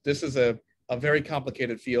 this is a very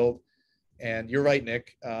complicated field, and you're right,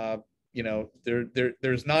 Nick.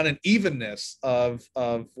 There's not an evenness of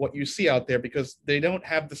what you see out there because they don't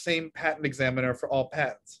have the same patent examiner for all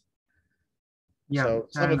patents. Yeah, so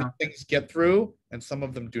some of the things get through and some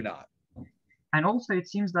of them do not. And also it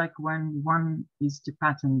seems like when one is to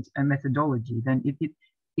patent a methodology, then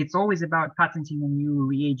it's always about patenting a new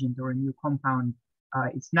reagent or a new compound.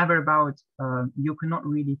 It's never about, you cannot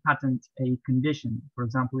really patent a condition. For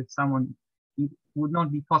example, if it would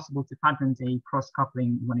not be possible to patent a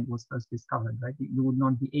cross-coupling when it was first discovered, right? You would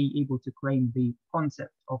not be able to claim the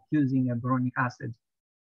concept of using a boronic acid.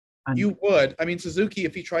 And you would. I mean, Suzuki,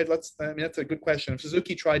 if he tried, that's a good question. If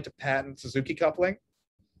Suzuki tried to patent Suzuki coupling,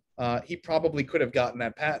 he probably could have gotten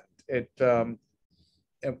that patent.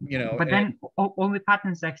 You know, but then all the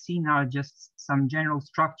patents I've seen are just some general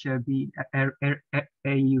structure, be a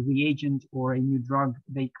reagent or a new drug.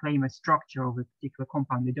 They claim a structure of a particular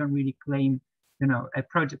compound. They don't really claim, you know, a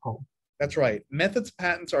protocol. That's right. Methods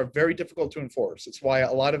patents are very difficult to enforce. It's why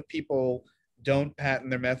a lot of people don't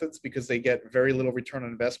patent their methods, because they get very little return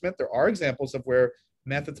on investment. There are examples of where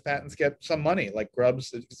methods patents get some money, like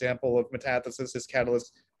Grubb's example of metathesis. His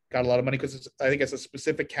catalyst got a lot of money because I think it's a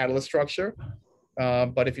specific catalyst structure.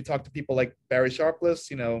 But if you talk to people like Barry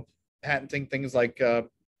Sharpless, you know, patenting things like,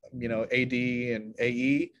 you know, AD and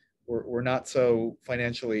AE, we're not so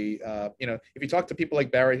financially, you know, if you talk to people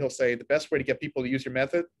like Barry, he'll say the best way to get people to use your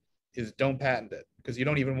method is don't patent it, because you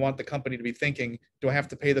don't even want the company to be thinking, do I have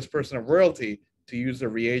to pay this person a royalty to use the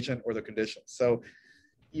reagent or the conditions? So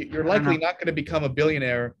you're likely not going to become a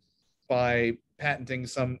billionaire by patenting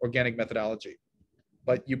some organic methodology,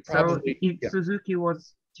 but you probably. So if Suzuki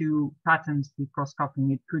was to patent the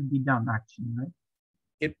cross-coupling, it could be done actually, right?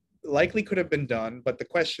 It likely could have been done, but the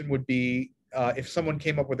question would be, if someone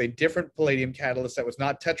came up with a different palladium catalyst that was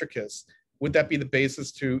not Tetrachus, would that be the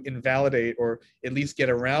basis to invalidate or at least get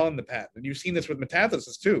around the patent? And you've seen this with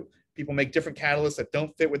metathesis too. People make different catalysts that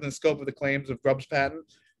don't fit within the scope of the claims of Grubb's patent,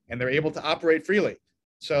 and they're able to operate freely.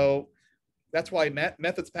 So that's why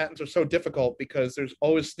methods patents are so difficult, because there's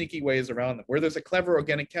always sneaky ways around them. Where there's a clever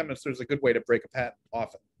organic chemist, there's a good way to break a patent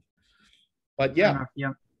often. But yeah,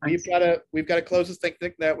 we've got to close this thing.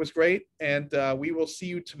 Nick, that was great, and we will see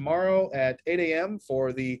you tomorrow at 8 a.m.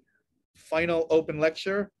 for the final open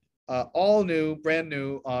lecture. All new, brand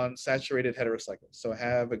new on saturated heterocycles. So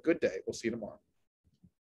have a good day. We'll see you tomorrow.